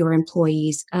of your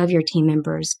employees, of your team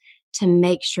members, to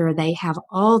make sure they have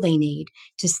all they need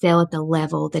to sell at the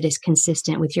level that is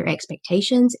consistent with your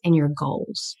expectations and your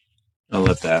goals. I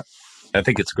love that. I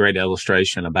think it's a great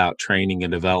illustration about training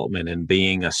and development and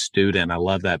being a student. I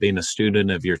love that, being a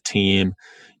student of your team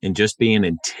and just being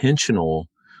intentional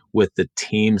with the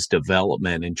team's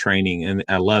development and training. And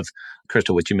I love,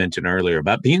 Crystal, what you mentioned earlier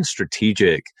about being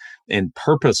strategic and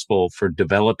purposeful for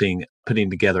putting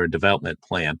together a development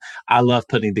plan. I love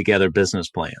putting together business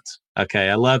plans. Okay.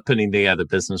 I love putting together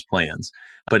business plans,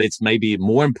 but it's maybe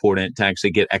more important to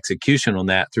actually get execution on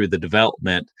that through the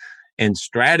development and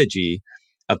strategy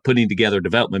of putting together a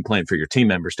development plan for your team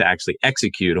members to actually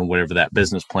execute on whatever that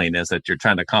business plan is that you're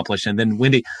trying to accomplish. And then,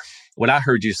 Wendy, what I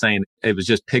heard you saying, it was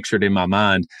just pictured in my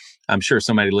mind. I'm sure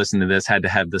somebody listening to this had to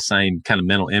have the same kind of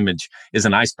mental image, is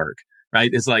an iceberg, right?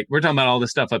 It's like, we're talking about all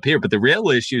this stuff up here, but the real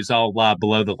issues all lie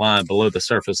below the line, below the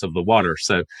surface of the water.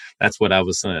 So that's what I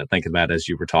was thinking about as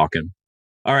you were talking.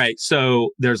 All right. So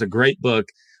there's a great book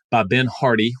by Ben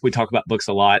Hardy. We talk about books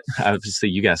a lot. Obviously,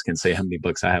 you guys can see how many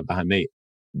books I have behind me.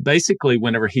 Basically,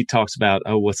 whenever he talks about,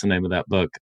 what's the name of that book?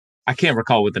 I can't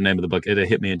recall what the name of the book. It'll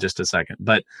hit me in just a second.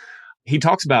 But he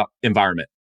talks about environment.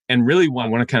 And really what I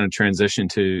want to kind of transition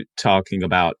to talking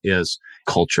about is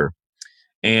culture.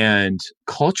 And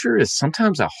culture is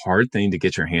sometimes a hard thing to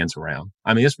get your hands around.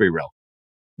 I mean, let's be real.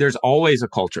 There's always a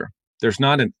culture. There's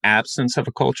not an absence of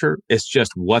a culture. It's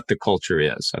just what the culture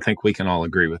is. I think we can all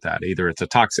agree with that. Either it's a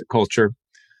toxic culture,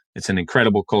 it's an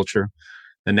incredible culture.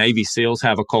 The Navy SEALs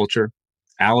have a culture.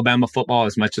 Alabama football,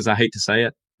 as much as I hate to say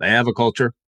it, they have a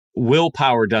culture.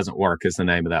 Willpower doesn't work is the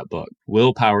name of that book.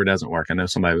 Willpower doesn't work. I know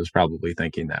somebody was probably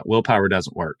thinking that. Willpower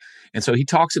doesn't work. And so he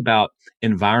talks about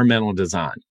environmental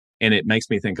design, and it makes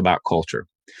me think about culture.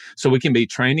 So we can be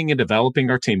training and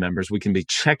developing our team members. We can be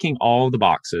checking all the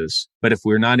boxes, but if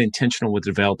we're not intentional with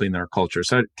developing their culture.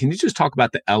 So can you just talk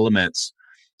about the elements,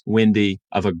 Wendy,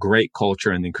 of a great culture?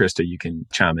 And then Krista, you can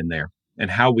chime in there,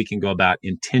 and how we can go about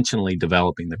intentionally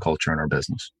developing the culture in our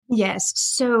business. Yes.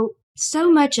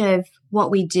 So much of what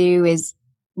we do is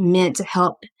meant to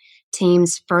help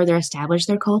teams further establish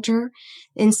their culture.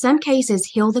 In some cases,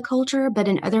 heal the culture, but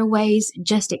in other ways,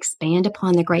 just expand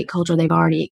upon the great culture they've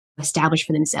already established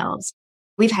for themselves.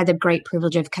 We've had the great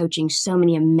privilege of coaching so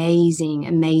many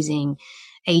amazing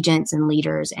agents and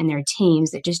leaders and their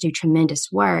teams that just do tremendous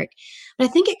work. But I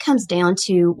think it comes down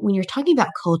to, when you're talking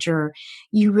about culture,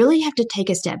 you really have to take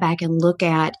a step back and look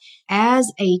at,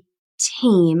 as a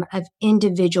team of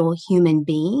individual human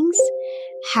beings,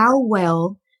 how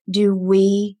well do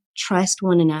we trust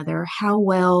one another? How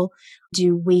well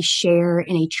do we share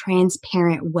in a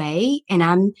transparent way? And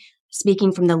I'm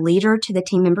speaking from the leader to the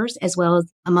team members as well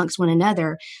as amongst one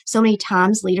another. So many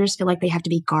times leaders feel like they have to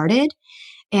be guarded.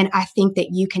 And I think that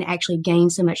you can actually gain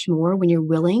so much more when you're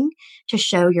willing to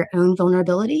show your own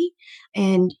vulnerability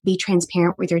and be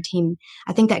transparent with your team.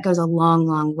 I think that goes a long,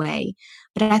 long way.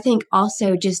 But I think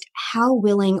also just how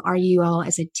willing are you all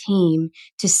as a team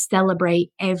to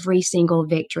celebrate every single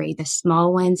victory, the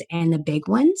small ones and the big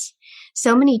ones?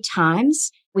 So many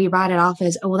times we write it off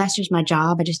as, oh, well, that's just my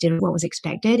job. I just did what was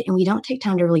expected. And we don't take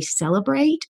time to really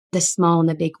celebrate the small and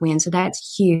the big wins. So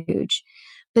that's huge.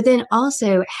 But then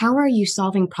also, how are you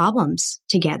solving problems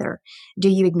together? Do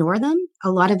you ignore them?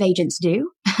 A lot of agents do.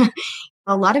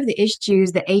 A lot of the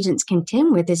issues that agents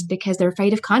contend with is because they're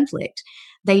afraid of conflict.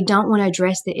 They don't want to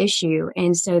address the issue.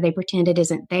 And so they pretend it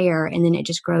isn't there. And then it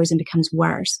just grows and becomes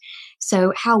worse.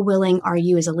 So how willing are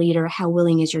you as a leader? How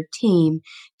willing is your team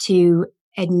to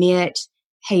admit,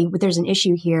 hey, there's an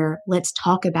issue here. Let's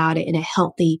talk about it in a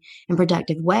healthy and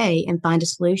productive way and find a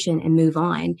solution and move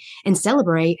on and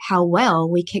celebrate how well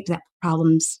we kicked that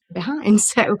problems behind.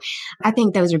 So I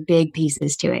think those are big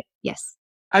pieces to it. Yes.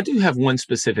 I do have one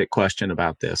specific question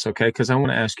about this, okay? Because I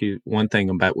want to ask you one thing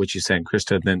about what you said,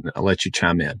 Krista, then I'll let you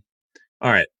chime in.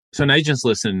 All right. So an agent's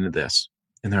listening to this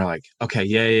and they're like, okay,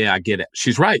 yeah, I get it.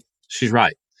 She's right.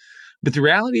 But the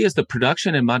reality is the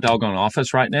production in my doggone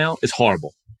office right now is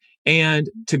horrible. And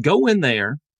to go in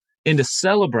there and to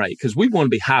celebrate, because we want to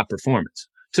be high performance.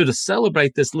 So to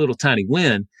celebrate this little tiny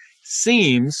win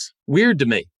seems weird to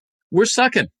me. We're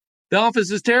sucking. The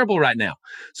office is terrible right now.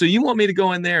 So you want me to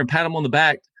go in there and pat them on the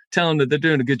back, tell them that they're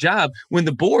doing a good job when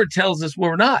the board tells us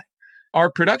we're not. Our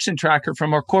production tracker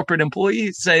from our corporate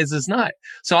employees says it's not.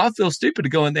 So I feel stupid to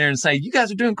go in there and say, you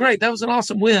guys are doing great. That was an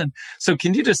awesome win. So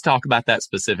can you just talk about that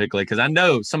specifically? Because I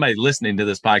know somebody listening to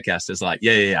this podcast is like,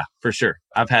 yeah, for sure.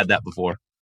 I've had that before.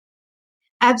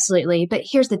 Absolutely. But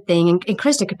here's the thing, and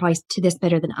Krista could probably do this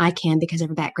better than I can because of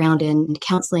her background in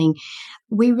counseling.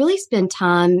 We really spend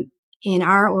time in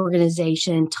our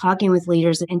organization talking with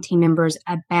leaders and team members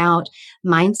about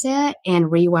mindset and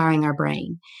rewiring our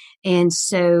brain. And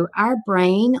so our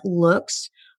brain looks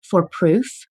for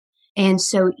proof. And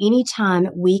so anytime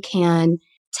we can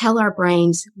tell our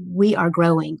brains we are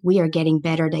growing, we are getting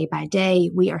better day by day,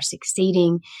 we are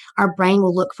succeeding, our brain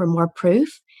will look for more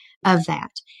proof of that.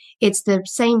 It's the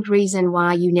same reason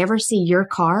why you never see your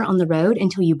car on the road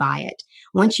until you buy it.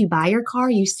 Once you buy your car,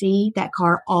 you see that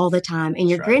car all the time. And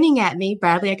you're grinning at me,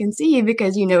 Bradley, I can see you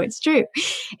because you know it's true.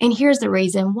 And here's the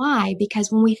reason why.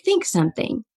 Because when we think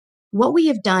something, what we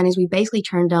have done is we basically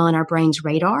turned on our brain's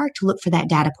radar to look for that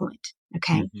data point.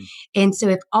 Okay. Mm-hmm. And so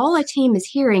if all a team is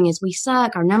hearing is we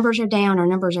suck, our numbers are down,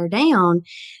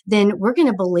 then we're going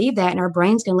to believe that and our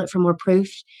brain's going to look for more proof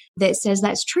that says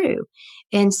that's true.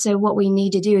 And so what we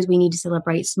need to do is we need to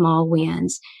celebrate small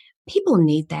wins. People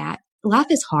need that. Life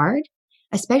is hard,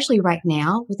 especially right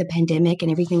now with the pandemic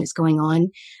and everything that's going on.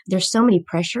 There's so many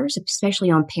pressures,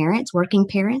 especially on parents, working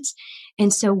parents.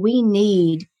 And so we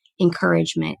need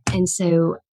encouragement. And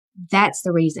so that's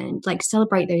the reason, like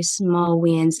celebrate those small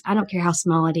wins. I don't care how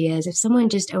small it is. If someone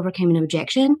just overcame an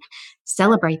objection,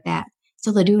 celebrate that.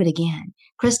 So they'll do it again.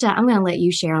 Krista, I'm going to let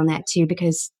you share on that too,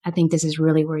 because I think this is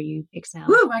really where you excel.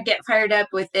 Woo, I get fired up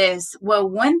with this. Well,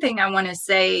 one thing I want to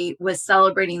say was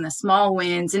celebrating the small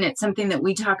wins, and it's something that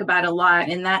we talk about a lot,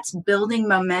 and that's building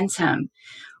momentum.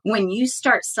 When you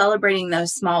start celebrating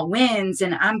those small wins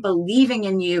and I'm believing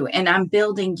in you and I'm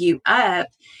building you up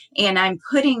and I'm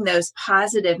putting those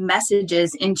positive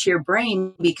messages into your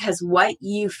brain, because what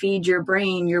you feed your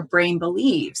brain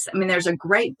believes. I mean, there's a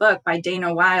great book by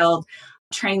Dana Wilde,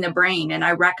 Train the Brain, and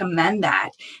I recommend that.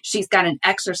 She's got an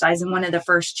exercise in one of the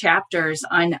first chapters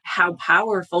on how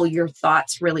powerful your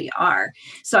thoughts really are.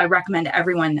 So I recommend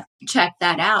everyone check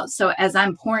that out. So as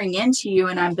I'm pouring into you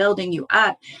and I'm building you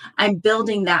up, I'm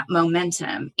building that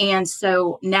momentum. And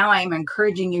so now I'm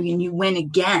encouraging you and you win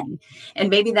again.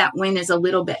 And maybe that win is a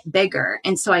little bit bigger.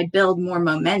 And so I build more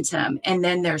momentum and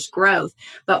then there's growth.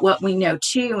 But what we know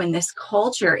too in this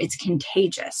culture, it's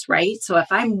contagious, right? So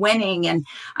if I'm winning and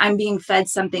I'm being fed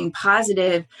something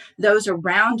positive, those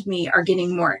around me are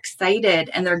getting more excited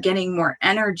and they're getting more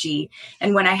energy.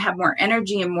 And when I have more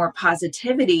energy and more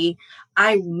positivity,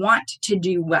 I want to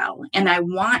do well and I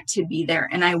want to be there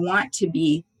and I want to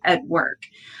be at work.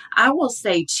 I will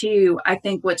say too, I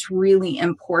think what's really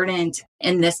important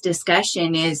in this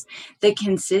discussion is the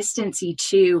consistency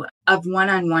too of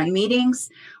one-on-one meetings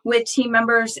with team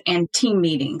members and team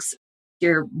meetings.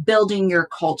 You're building your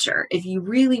culture. If you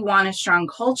really want a strong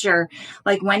culture,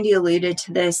 like Wendy alluded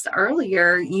to this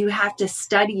earlier, you have to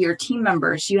study your team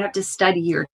members. You have to study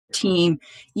your team.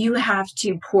 You have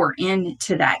to pour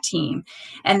into that team.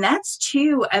 And that's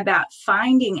too about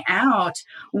finding out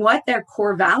what their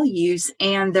core values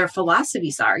and their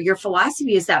philosophies are. Your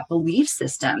philosophy is that belief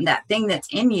system, that thing that's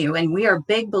in you. And we are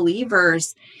big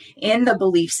believers in the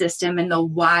belief system and the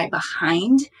why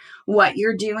behind what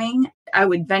you're doing. I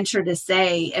would venture to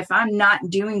say, if I'm not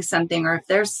doing something or if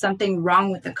there's something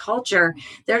wrong with the culture,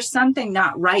 there's something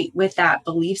not right with that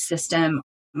belief system,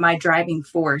 my driving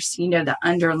force, the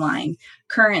underlying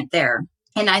current there.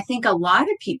 And I think a lot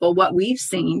of people, what we've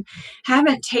seen,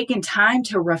 haven't taken time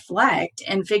to reflect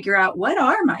and figure out, what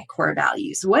are my core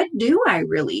values? What do I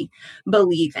really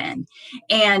believe in?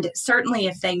 And certainly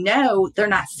if they know, they're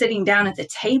not sitting down at the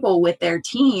table with their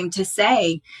team to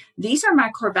say, these are my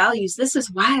core values. This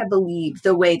is why I believe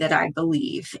the way that I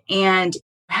believe. And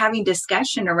having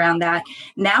discussion around that,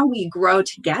 now we grow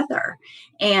together.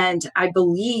 And I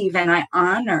believe and I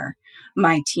honor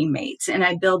my teammates and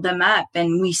I build them up,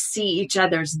 and we see each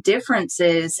other's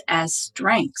differences as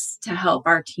strengths to help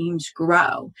our teams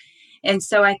grow. And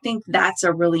so I think that's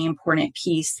a really important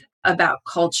piece about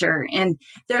culture. And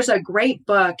there's a great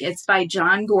book. It's by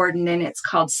John Gordon and it's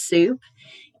called Soup.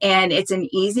 And it's an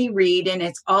easy read and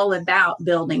it's all about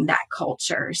building that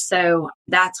culture. So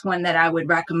that's one that I would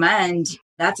recommend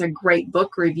That's a great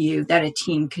book review that a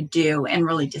team could do and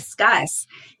really discuss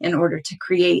in order to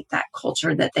create that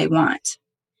culture that they want.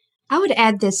 I would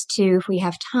add this too, if we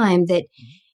have time, that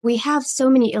we have so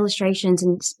many illustrations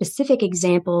and specific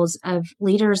examples of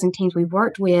leaders and teams we've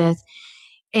worked with.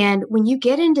 And when you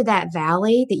get into that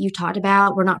valley that you talked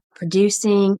about, we're not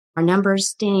producing, our numbers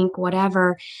stink,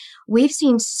 whatever. We've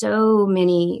seen so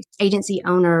many agency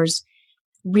owners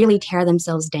really tear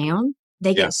themselves down.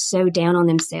 They get so down on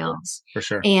themselves. For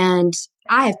sure. And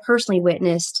I have personally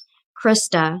witnessed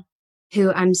Krista,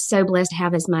 who I'm so blessed to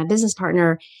have as my business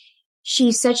partner.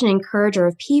 She's such an encourager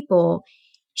of people.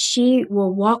 She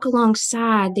will walk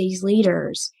alongside these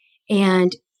leaders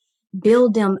and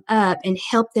build them up and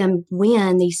help them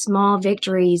win these small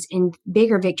victories and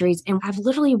bigger victories. And I've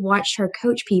literally watched her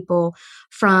coach people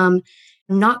from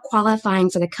not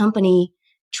qualifying for the company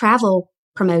travel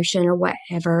promotion or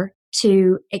whatever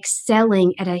to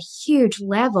excelling at a huge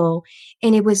level.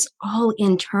 And it was all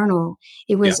internal.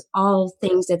 It was all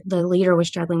things that the leader was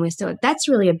struggling with. So that's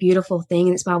really a beautiful thing.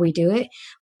 And that's why we do it.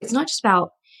 It's not just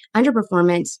about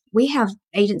underperformance. We have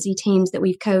agency teams that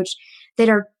we've coached that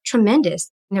are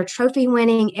tremendous. They're trophy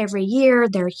winning every year.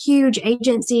 They're huge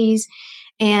agencies.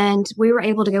 And we were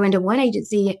able to go into one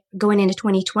agency going into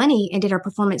 2020 and did our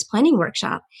performance planning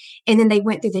workshop. And then they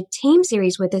went through the team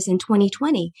series with us in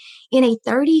 2020. In a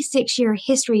 36-year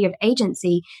history of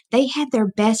agency, they had their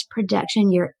best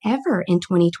production year ever in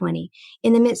 2020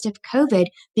 in the midst of COVID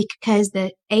because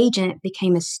the agent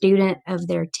became a student of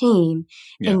their team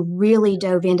and really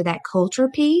dove into that culture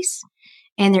piece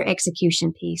and their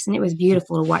execution piece. And it was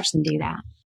beautiful to watch them do that.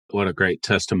 What a great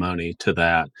testimony to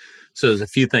that. So there's a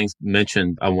few things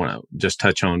mentioned I want to just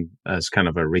touch on as kind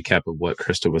of a recap of what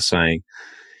Krista was saying.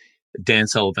 Dan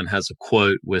Sullivan has a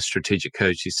quote with Strategic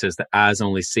Coach. He says, the eyes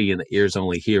only see and the ears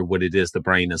only hear what it is the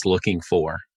brain is looking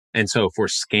for. And so if we're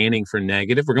scanning for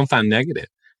negative, we're going to find negative.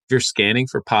 If you're scanning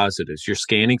for positives, you're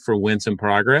scanning for wins and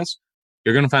progress,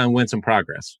 you're going to find wins and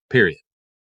progress, period.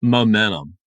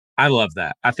 Momentum. I love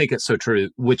that. I think it's so true,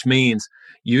 which means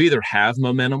you either have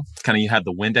momentum, kind of you have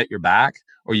the wind at your back,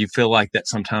 or you feel like that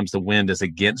sometimes the wind is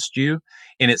against you,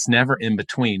 and it's never in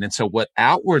between. And so what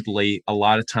outwardly a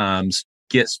lot of times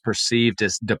gets perceived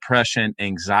as depression,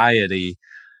 anxiety,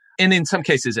 and in some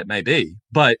cases it may be,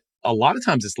 but a lot of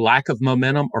times it's lack of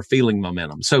momentum or feeling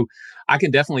momentum. So I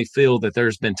can definitely feel that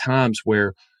there's been times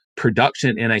where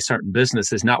production in a certain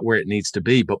business is not where it needs to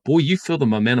be, but boy, you feel the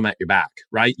momentum at your back,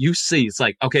 right? You see, it's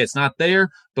like, okay, it's not there,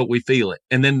 but we feel it.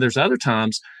 And then there's other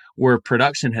times where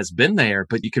production has been there,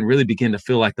 but you can really begin to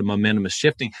feel like the momentum is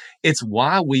shifting. It's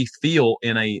why we feel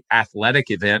in a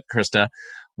athletic event, Krista,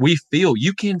 we feel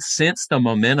you can sense the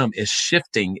momentum is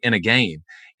shifting in a game.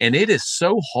 And it is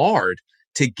so hard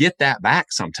to get that back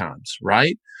sometimes,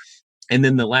 right? And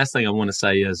then the last thing I want to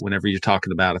say is whenever you're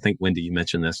talking about, I think, Wendy, you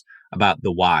mentioned this about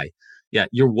the why. Yeah,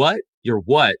 your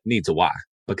what needs a why,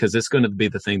 because it's going to be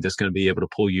the thing that's going to be able to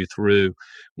pull you through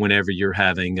whenever you're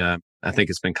having, I think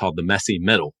it's been called the messy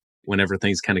middle, whenever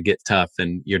things kind of get tough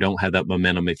and you don't have that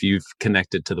momentum. If you've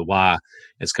connected to the why,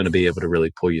 it's going to be able to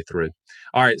really pull you through.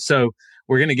 All right, so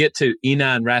we're going to get to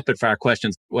E9 rapid fire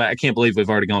questions. Well, I can't believe we've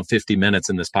already gone 50 minutes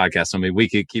in this podcast. I mean, we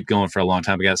could keep going for a long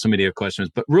time. We got so many other questions,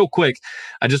 but real quick,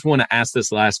 I just want to ask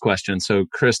this last question. So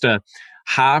Krista,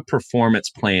 high performance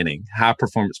planning.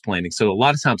 So a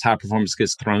lot of times high performance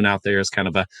gets thrown out there as kind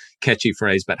of a catchy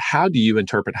phrase, but how do you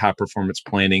interpret high performance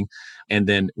planning? And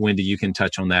then Wendy, you can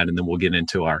touch on that and then we'll get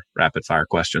into our rapid fire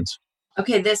questions.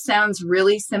 Okay, this sounds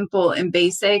really simple and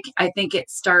basic. I think it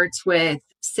starts with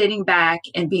sitting back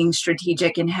and being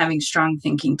strategic and having strong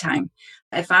thinking time.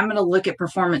 If I'm going to look at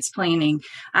performance planning,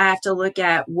 I have to look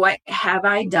at what have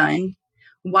I done?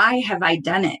 Why have I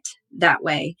done it that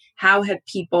way? How have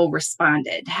people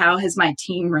responded? How has my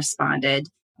team responded?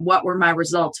 What were my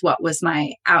results? What was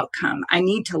my outcome? I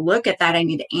need to look at that. I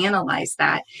need to analyze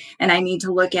that. And I need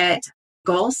to look at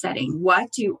goal setting.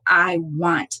 What do I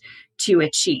want to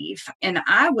achieve? And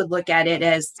I would look at it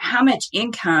as how much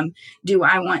income do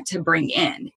I want to bring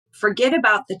in? Forget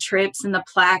about the trips and the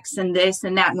plaques and this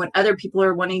and that and what other people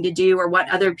are wanting to do or what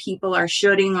other people are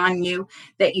shooting on you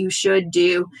that you should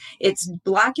do. It's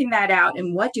blocking that out.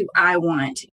 And what do I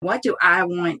want? What do I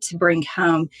want to bring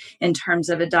home in terms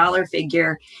of a dollar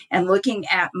figure? And looking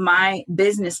at my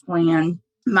business plan,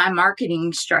 my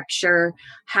marketing structure,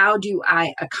 how do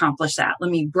I accomplish that?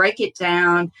 Let me break it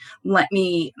down. Let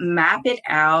me map it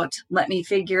out. Let me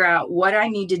figure out what I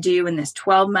need to do in this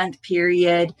 12-month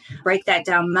period, break that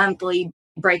down monthly,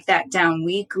 break that down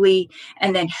weekly,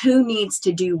 and then who needs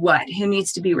to do what? Who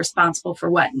needs to be responsible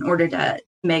for what in order to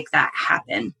make that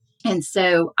happen? And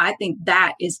so I think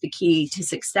that is the key to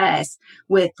success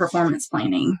with performance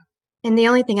planning. And the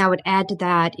only thing I would add to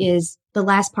that is the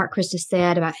last part Krista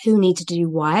said about who needs to do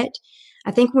what. I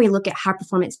think when we look at high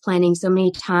performance planning, so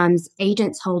many times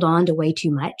agents hold on to way too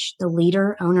much. The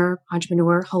leader, owner,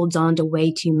 entrepreneur holds on to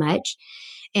way too much,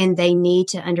 and they need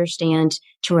to understand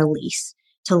to release,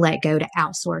 to let go, to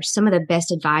outsource. Some of the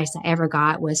best advice I ever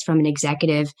got was from an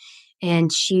executive,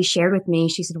 and she shared with me,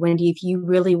 she said, Wendy, if you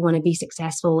really want to be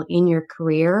successful in your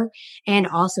career and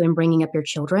also in bringing up your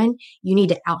children, you need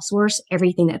to outsource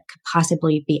everything that could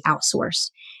possibly be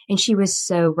outsourced. And she was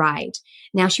so right.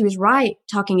 Now, she was right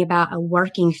talking about a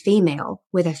working female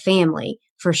with a family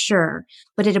for sure,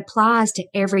 but it applies to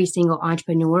every single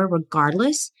entrepreneur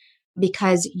regardless,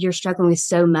 because you're struggling with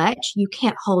so much, you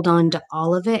can't hold on to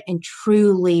all of it and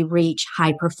truly reach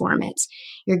high performance.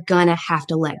 You're going to have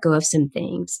to let go of some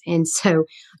things. And so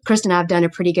Krista and I have done a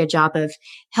pretty good job of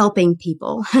helping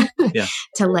people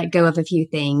to let go of a few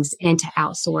things and to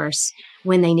outsource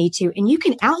when they need to. And you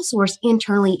can outsource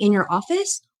internally in your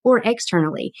office or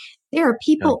externally. There are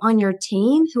people on your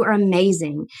team who are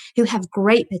amazing, who have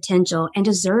great potential and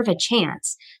deserve a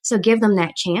chance. So give them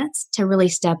that chance to really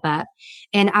step up.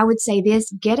 And I would say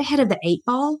this, get ahead of the 8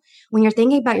 ball. When you're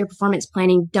thinking about your performance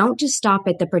planning, don't just stop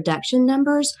at the production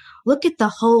numbers. Look at the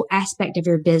whole aspect of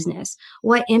your business.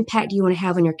 What impact do you want to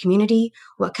have on your community?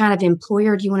 What kind of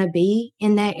employer do you want to be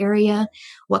in that area?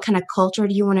 What kind of culture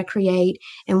do you want to create?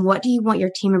 And what do you want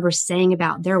your team members saying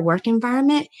about their work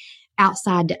environment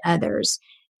outside to others?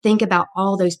 Think about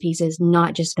all those pieces,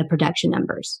 not just the production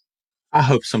numbers. I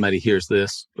hope somebody hears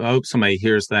this. I hope somebody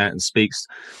hears that and speaks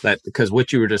that, because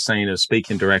what you were just saying is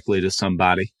speaking directly to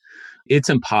somebody. It's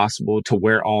impossible to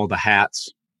wear all the hats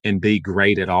and be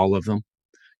great at all of them.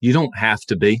 You don't have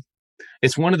to be.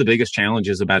 It's one of the biggest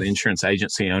challenges about insurance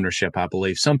agency ownership, I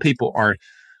believe. Some people are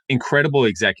incredible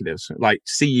executives, like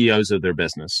CEOs of their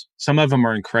business. Some of them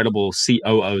are incredible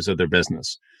COOs of their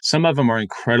business. Some of them are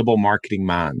incredible marketing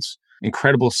minds,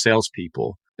 incredible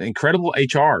salespeople, incredible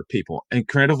HR people,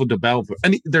 incredible developers. I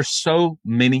mean, there's so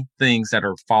many things that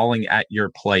are falling at your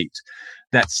plate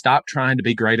that stop trying to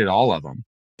be great at all of them.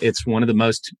 It's one of the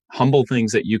most humble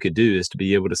things that you could do is to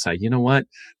be able to say, you know what,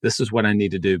 this is what I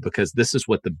need to do because this is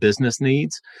what the business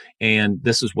needs and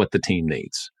this is what the team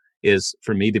needs, is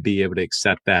for me to be able to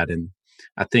accept that. And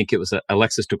I think it was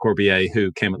Alexis de Corbier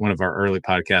who came at one of our early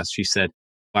podcasts. She said,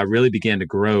 I really began to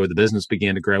grow, the business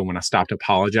began to grow when I stopped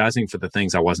apologizing for the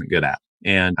things I wasn't good at.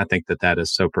 And I think that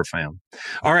is so profound.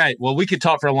 All right. Well, we could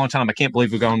talk for a long time. I can't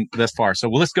believe we've gone this far. So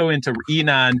let's go into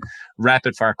E9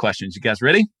 rapid fire questions. You guys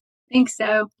ready? I think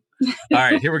so. All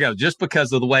right, here we go. Just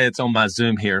because of the way it's on my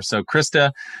Zoom here. So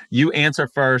Krista, you answer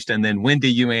first, and then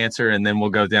Wendy, you answer, and then we'll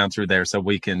go down through there so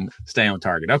we can stay on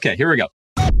target. Okay, here we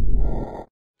go.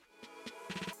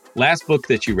 Last book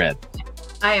that you read.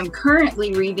 I am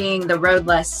currently reading The Road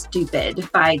Less Stupid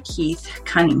by Keith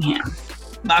Cunningham.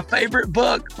 My favorite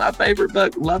book. Love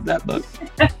that book.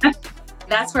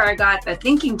 That's where I got the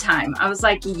thinking time. I was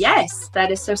like, yes,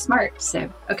 that is so smart.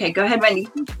 So, okay, go ahead, Wendy.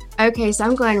 Okay, so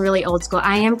I'm going really old school.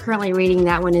 I am currently reading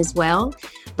that one as well,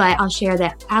 but I'll share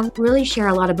that I really share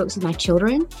a lot of books with my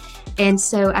children. And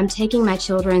so I'm taking my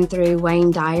children through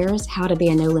Wayne Dyer's How to Be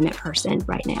a No Limit Person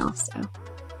right now. So,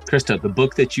 Krista, the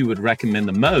book that you would recommend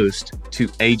the most to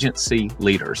agency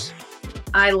leaders?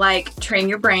 I like Train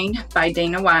Your Brain by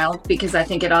Dana Wilde because I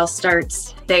think it all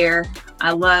starts there.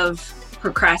 I love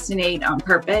Procrastinate on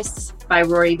Purpose by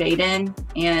Rory Vaden.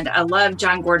 And I love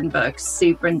John Gordon books,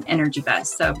 Super and Energy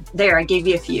Bus. So there, I gave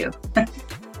you a few.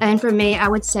 And for me, I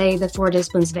would say The 4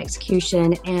 Disciplines of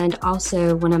Execution, and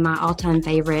also one of my all-time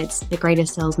favorites, The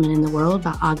Greatest Salesman in the World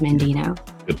by Og Mandino.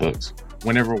 Good books.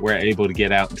 Whenever we're able to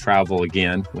get out and travel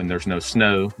again, when there's no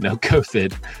snow, no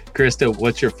COVID, Krista,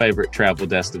 what's your favorite travel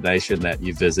destination that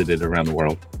you visited around the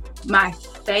world? My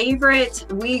favorite,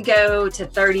 we go to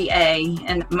 30A,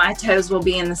 and my toes will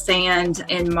be in the sand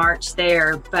in March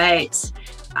there, but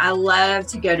I love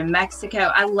to go to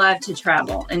Mexico. I love to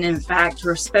travel. And in fact,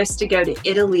 we're supposed to go to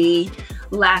Italy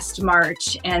last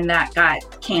March, and that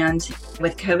got canned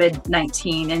with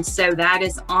COVID-19. And so that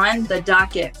is on the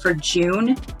docket for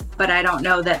June, but I don't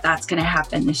know that that's going to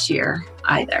happen this year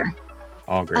either.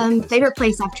 All great. Favorite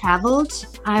place I've traveled,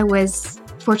 I was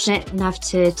fortunate enough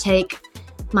to take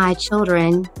my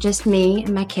children, just me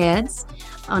and my kids,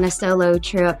 on a solo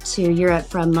trip to Europe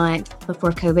for a month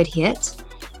before COVID hit.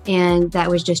 And that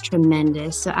was just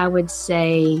tremendous. So I would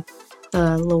say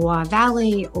the Loire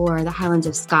Valley or the Highlands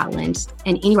of Scotland,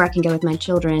 and anywhere I can go with my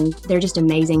children. They're just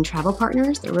amazing travel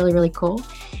partners. They're really, really cool.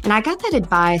 And I got that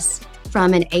advice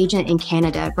from an agent in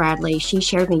Canada, Bradley. She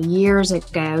shared me years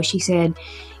ago. She said,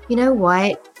 you know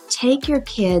what? take your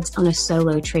kids on a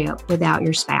solo trip without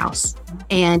your spouse.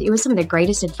 And it was some of the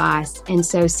greatest advice. And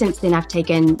so since then, I've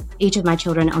taken each of my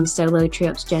children on solo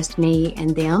trips, just me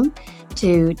and them,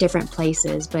 to different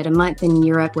places. But a month in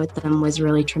Europe with them was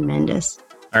really tremendous.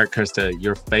 All right, Krista,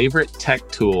 your favorite tech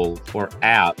tool or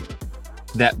app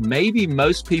that maybe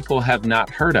most people have not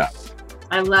heard of?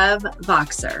 I love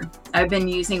Voxer. I've been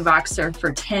using Voxer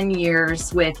for 10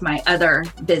 years with my other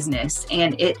business,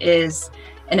 and it is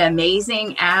an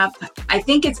amazing app. I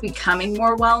think it's becoming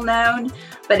more well-known,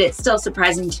 but it's still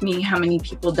surprising to me how many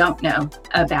people don't know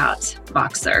about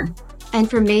Voxer. And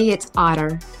for me, it's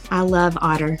Otter. I love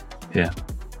Otter. Yeah,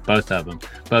 both of them.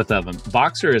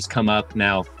 Voxer has come up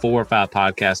now 4 or 5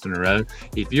 podcasts in a row.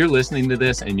 If you're listening to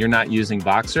this and you're not using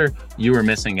Voxer, you are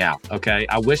missing out, okay?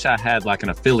 I wish I had like an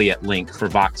affiliate link for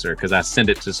Voxer because I send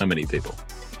it to so many people.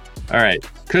 All right,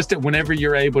 Krista, whenever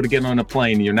you're able to get on a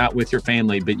plane, you're not with your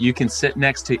family, but you can sit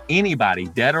next to anybody,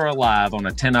 dead or alive, on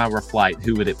a 10-hour flight,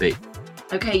 who would it be?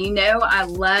 Okay, I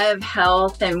love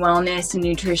health and wellness and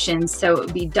nutrition, so it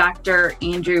would be Dr.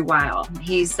 Andrew Weil.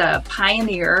 He's a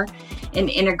pioneer in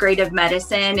integrative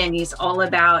medicine, and he's all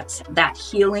about that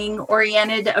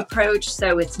healing-oriented approach.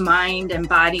 So it's mind and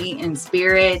body and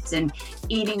spirit and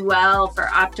eating well for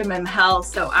optimum health.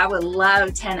 So I would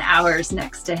love 10 hours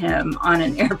next to him on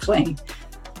an airplane.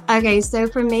 Okay, so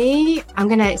for me, I'm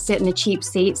going to sit in the cheap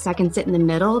seat so I can sit in the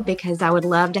middle because I would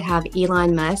love to have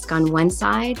Elon Musk on one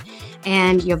side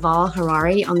and Yuval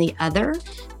Harari on the other.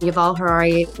 Yuval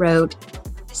Harari wrote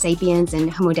Sapiens and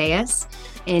Homo Deus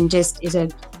and just is a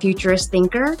futurist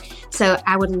thinker. So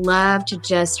I would love to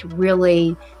just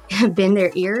really bend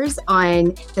their ears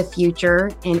on the future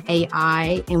and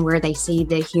AI and where they see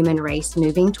the human race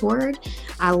moving toward.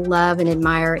 I love and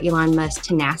admire Elon Musk's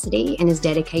tenacity and his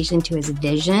dedication to his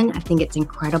vision. I think it's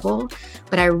incredible,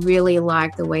 but I really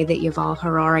like the way that Yuval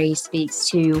Harari speaks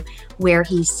to where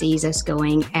he sees us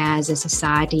going as a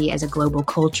society, as a global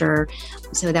culture.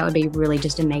 So that would be really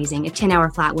just amazing. A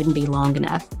 10-hour flight wouldn't be long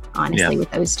enough, honestly,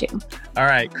 with those two. All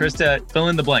right, Krista, fill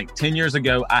in the blank. 10 years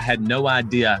ago, I had no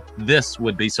idea this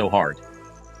would be so hard.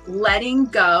 Letting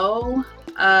go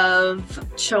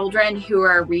of children who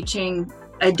are reaching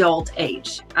adult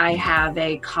age. I have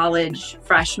a college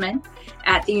freshman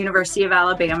at the University of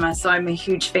Alabama, so I'm a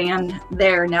huge fan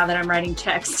there now that I'm writing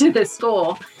checks to the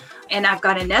school. And I've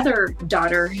got another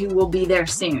daughter who will be there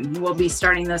soon. We'll be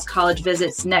starting those college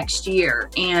visits next year.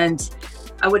 And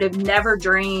I would have never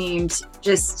dreamed,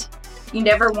 you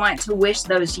never want to wish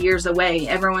those years away.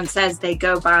 Everyone says they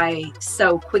go by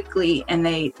so quickly, and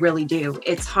they really do.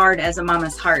 It's hard as a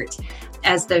mama's heart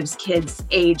as those kids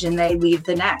age and they leave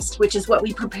the nest, which is what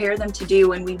we prepare them to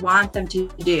do and we want them to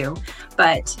do.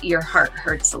 But your heart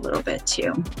hurts a little bit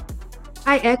too.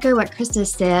 I echo what Krista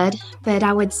said, but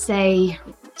I would say,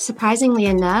 surprisingly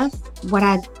enough, what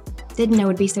I didn't know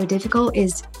would be so difficult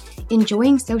is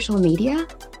enjoying social media.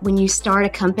 When you start a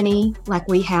company like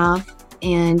we have,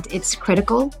 and it's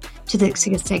critical to the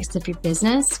success of your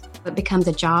business, it becomes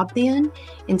a job then,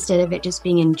 instead of it just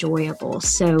being enjoyable.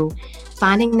 So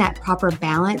finding that proper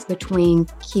balance between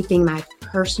keeping my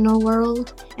personal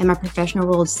world and my professional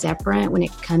world separate when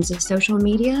it comes to social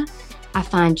media, I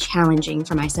find challenging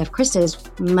for myself. Krista is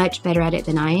much better at it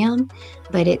than I am,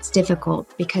 but it's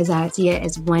difficult because I see it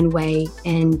as one way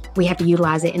and we have to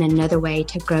utilize it in another way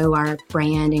to grow our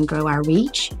brand and grow our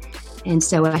reach. And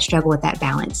so I struggle with that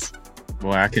balance.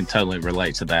 Well, I can totally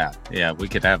relate to that. Yeah, we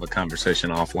could have a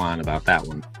conversation offline about that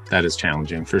one. That is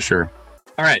challenging for sure.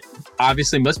 All right.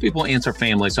 Obviously, most people answer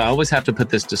family. So I always have to put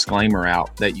this disclaimer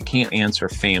out that you can't answer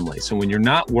family. So when you're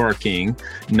not working,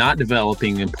 not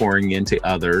developing and pouring into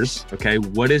others, okay,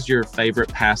 what is your favorite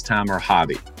pastime or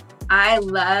hobby? I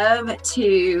love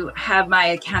to have my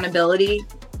accountability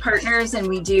partners, and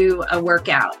we do a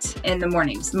workout in the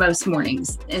mornings, most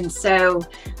mornings. And so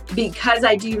because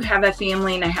I do have a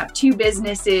family and I have 2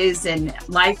 businesses and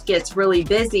life gets really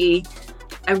busy,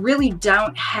 I really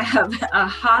don't have a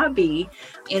hobby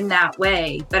in that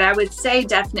way. But I would say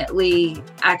definitely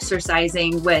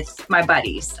exercising with my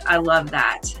buddies. I love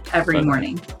that every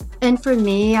morning. And for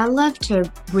me, I love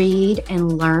to read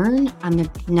and learn. I'm a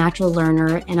natural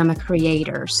learner and I'm a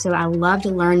creator. So I love to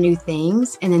learn new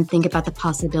things and then think about the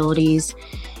possibilities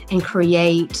and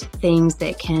create things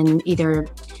that can either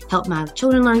help my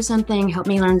children learn something, help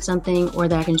me learn something, or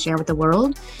that I can share with the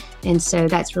world. And so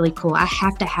that's really cool. I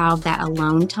have to have that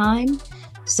alone time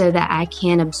so that I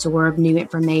can absorb new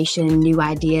information, new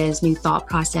ideas, new thought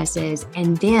processes.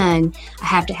 And then I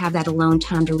have to have that alone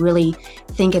time to really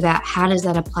think about how does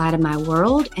that apply to my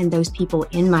world and those people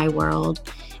in my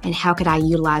world. and how could I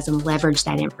utilize and leverage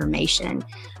that information.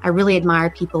 I really admire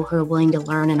people who are willing to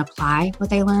learn and apply what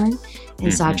they learn.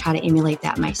 And so I try to emulate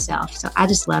that myself. So I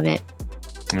just love it.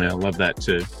 Yeah, I love that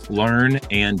too. Learn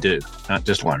and do, not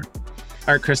just learn.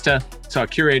 All right, Krista. So I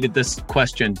curated this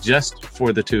question just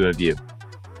for the two of you.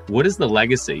 What is the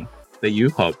legacy that you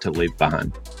hope to leave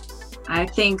behind? I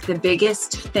think the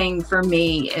biggest thing for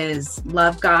me is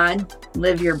love God,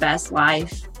 live your best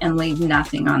life, and leave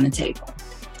nothing on the table.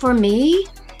 For me,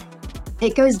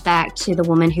 it goes back to the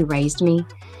woman who raised me.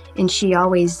 And she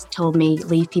always told me,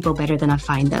 leave people better than I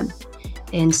find them.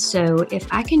 And so if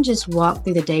I can just walk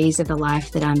through the days of the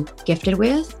life that I'm gifted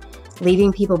with,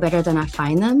 leaving people better than I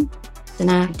find them, then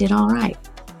I did all right.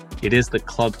 It is the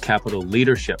Club Capital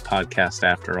Leadership Podcast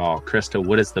after all. Krista,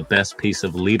 what is the best piece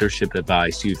of leadership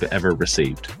advice you've ever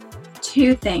received?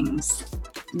 Two things: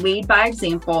 lead by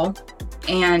example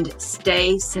and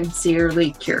stay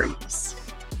sincerely curious.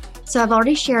 So I've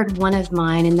already shared one of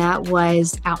mine, and that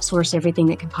was outsource everything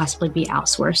that could possibly be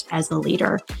outsourced as the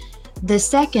leader. The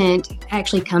second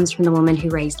actually comes from the woman who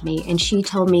raised me. And she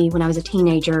told me when I was a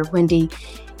teenager, Wendy,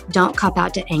 don't cop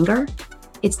out to anger.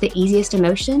 It's the easiest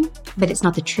emotion, but it's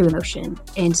not the true emotion.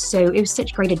 And so it was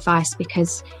such great advice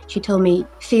because she told me,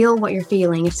 feel what you're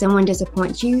feeling. If someone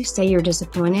disappoints you, say you're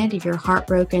disappointed. If you're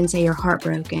heartbroken, say you're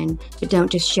heartbroken. But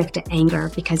don't just shift to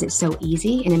anger because it's so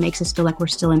easy and it makes us feel like we're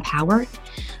still empowered.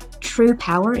 True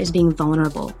power is being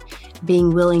vulnerable,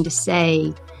 being willing to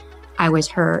say, I was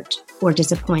hurt or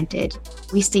disappointed.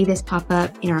 We see this pop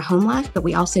up in our home life, but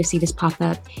we also see this pop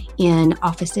up in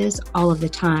offices all of the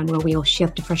time where we'll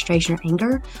shift to frustration or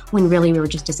anger when really we were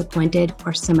just disappointed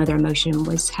or some other emotion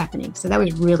was happening. So that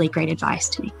was really great advice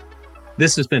to me.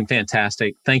 This has been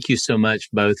fantastic. Thank you so much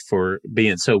both for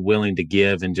being so willing to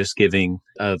give and just giving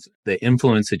of the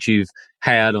influence that you've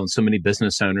had on so many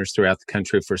business owners throughout the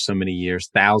country for so many years,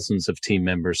 thousands of team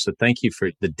members. So thank you for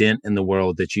the dent in the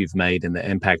world that you've made and the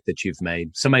impact that you've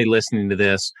made. Somebody listening to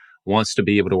this wants to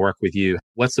be able to work with you.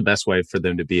 What's the best way for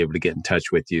them to be able to get in touch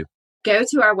with you? Go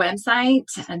to our website,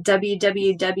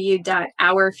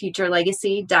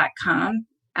 www.ourfuturelegacy.com.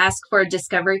 Ask for a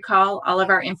discovery call. All of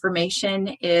our information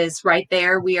is right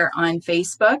there. We are on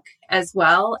Facebook as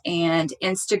well, and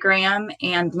Instagram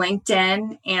and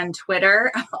LinkedIn and Twitter,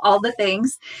 all the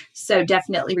things. So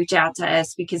definitely reach out to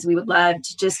us because we would love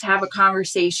to just have a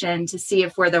conversation to see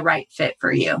if we're the right fit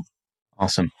for you.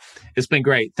 Awesome. It's been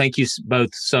great. Thank you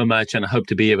both so much. And I hope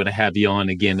to be able to have you on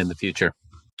again in the future.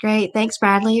 Great. Thanks,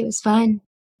 Bradley. It was fun.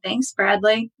 Thanks,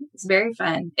 Bradley. It's very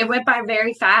fun. It went by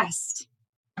very fast.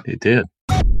 It did.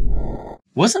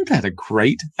 Wasn't that a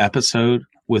great episode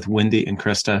with Wendy and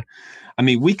Krista? I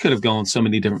mean, we could have gone so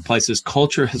many different places.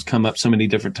 Culture has come up so many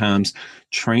different times,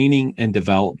 training and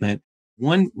development.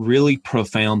 One really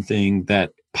profound thing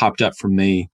that popped up for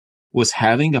me was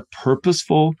having a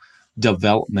purposeful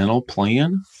developmental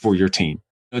plan for your team.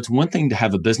 It's one thing to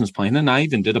have a business plan, and I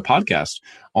even did a podcast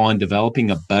on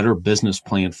developing a better business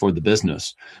plan for the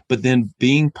business, but then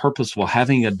being purposeful,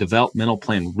 having a developmental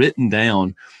plan written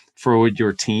down for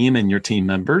your team and your team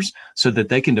members so that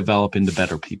they can develop into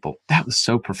better people. That was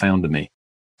so profound to me.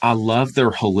 I love their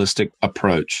holistic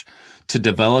approach to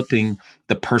developing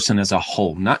the person as a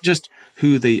whole, not just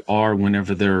who they are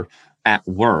whenever they're at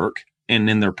work and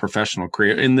in their professional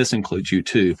career. And this includes you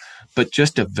too, but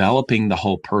just developing the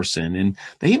whole person. And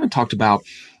they even talked about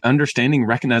understanding,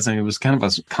 recognizing, it was kind of a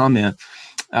comment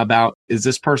about, is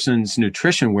this person's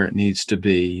nutrition where it needs to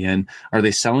be? And are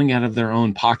they selling out of their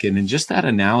own pocket? And just that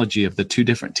analogy of the two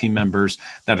different team members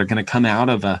that are going to come out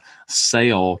of a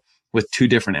sale with two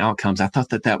different outcomes. I thought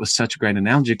that that was such a great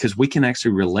analogy because we can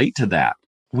actually relate to that.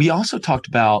 We also talked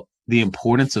about the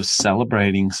importance of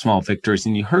celebrating small victories.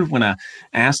 And you heard when I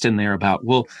asked in there about,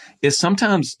 well, is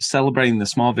sometimes celebrating the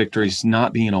small victories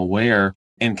not being aware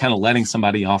and kind of letting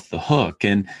somebody off the hook?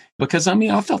 And because, I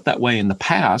mean, I felt that way in the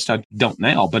past. I don't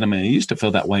now, but I mean, I used to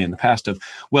feel that way in the past of,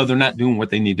 well, they're not doing what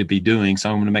they need to be doing. So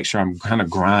I'm going to make sure I'm kind of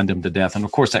grind them to death. And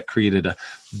of course, that created a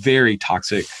very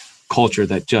toxic culture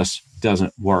that just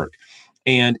doesn't work.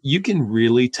 And you can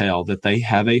really tell that they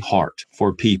have a heart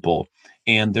for people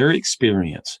and their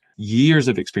experience, years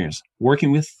of experience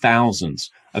working with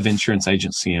thousands of insurance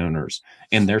agency owners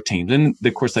and their teams. And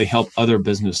of course, they help other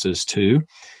businesses too.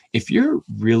 If you're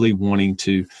really wanting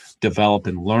to develop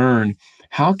and learn,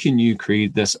 how can you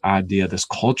create this idea, this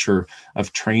culture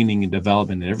of training and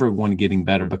development and everyone getting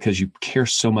better because you care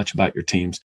so much about your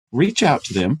teams? Reach out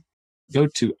to them. Go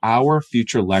to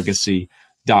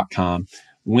ourfuturelegacy.com.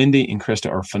 Wendy and Krista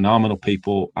are phenomenal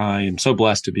people. I am so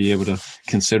blessed to be able to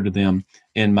consider them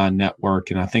in my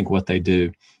network. And I think what they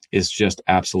do is just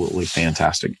absolutely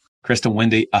fantastic. Krista,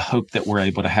 Wendy, I hope that we're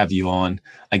able to have you on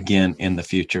again in the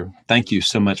future. Thank you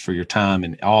so much for your time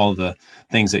and all the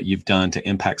things that you've done to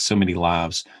impact so many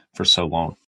lives for so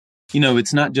long.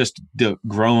 It's not just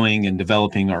growing and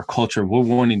developing our culture. We're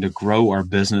wanting to grow our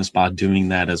business by doing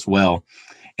that as well.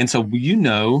 And so,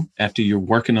 after you're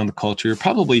working on the culture, you're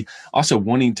probably also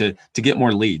wanting to get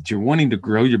more leads. You're wanting to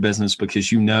grow your business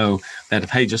because you know that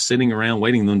if, just sitting around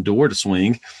waiting on the door to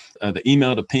swing, the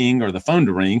email to ping, or the phone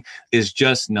to ring is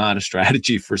just not a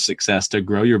strategy for success to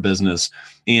grow your business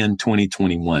in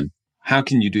 2021. How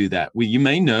can you do that? Well, you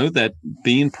may know that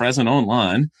being present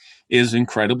online is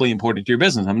incredibly important to your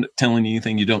business. I'm not telling you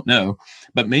anything you don't know,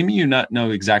 but maybe you not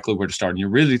know exactly where to start. And you're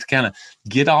really to kind of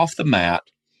get off the mat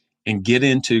and get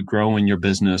into growing your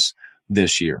business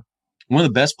this year. One of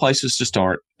the best places to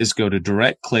start is go to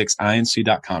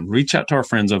directclicksinc.com. Reach out to our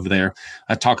friends over there.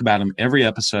 I talk about them every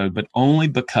episode, but only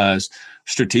because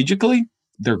strategically,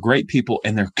 they're great people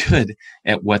and they're good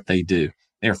at what they do.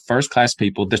 They're first-class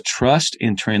people. The trust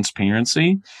and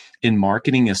transparency in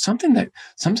marketing is something that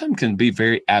sometimes can be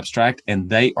very abstract, and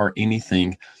they are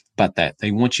anything but that. They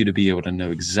want you to be able to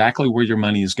know exactly where your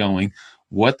money is going,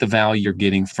 what the value you're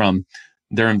getting from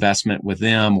their investment with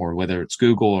them, or whether it's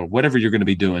Google or whatever you're going to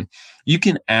be doing. You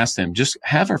can ask them. Just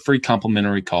have a free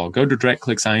complimentary call. Go to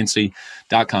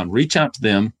directclicksinc.com. Reach out to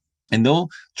them, and they'll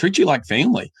treat you like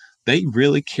family. They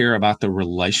really care about the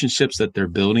relationships that they're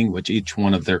building with each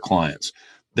one of their clients.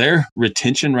 Their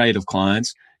retention rate of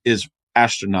clients is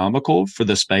astronomical for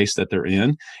the space that they're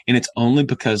in, and it's only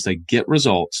because they get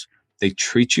results. They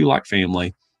treat you like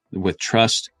family with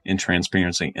trust and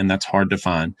transparency, and that's hard to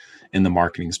find in the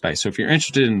marketing space. So if you're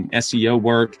interested in SEO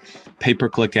work,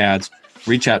 pay-per-click ads,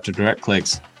 reach out to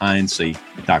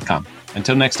directclicksinc.com.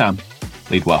 Until next time,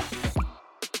 lead well.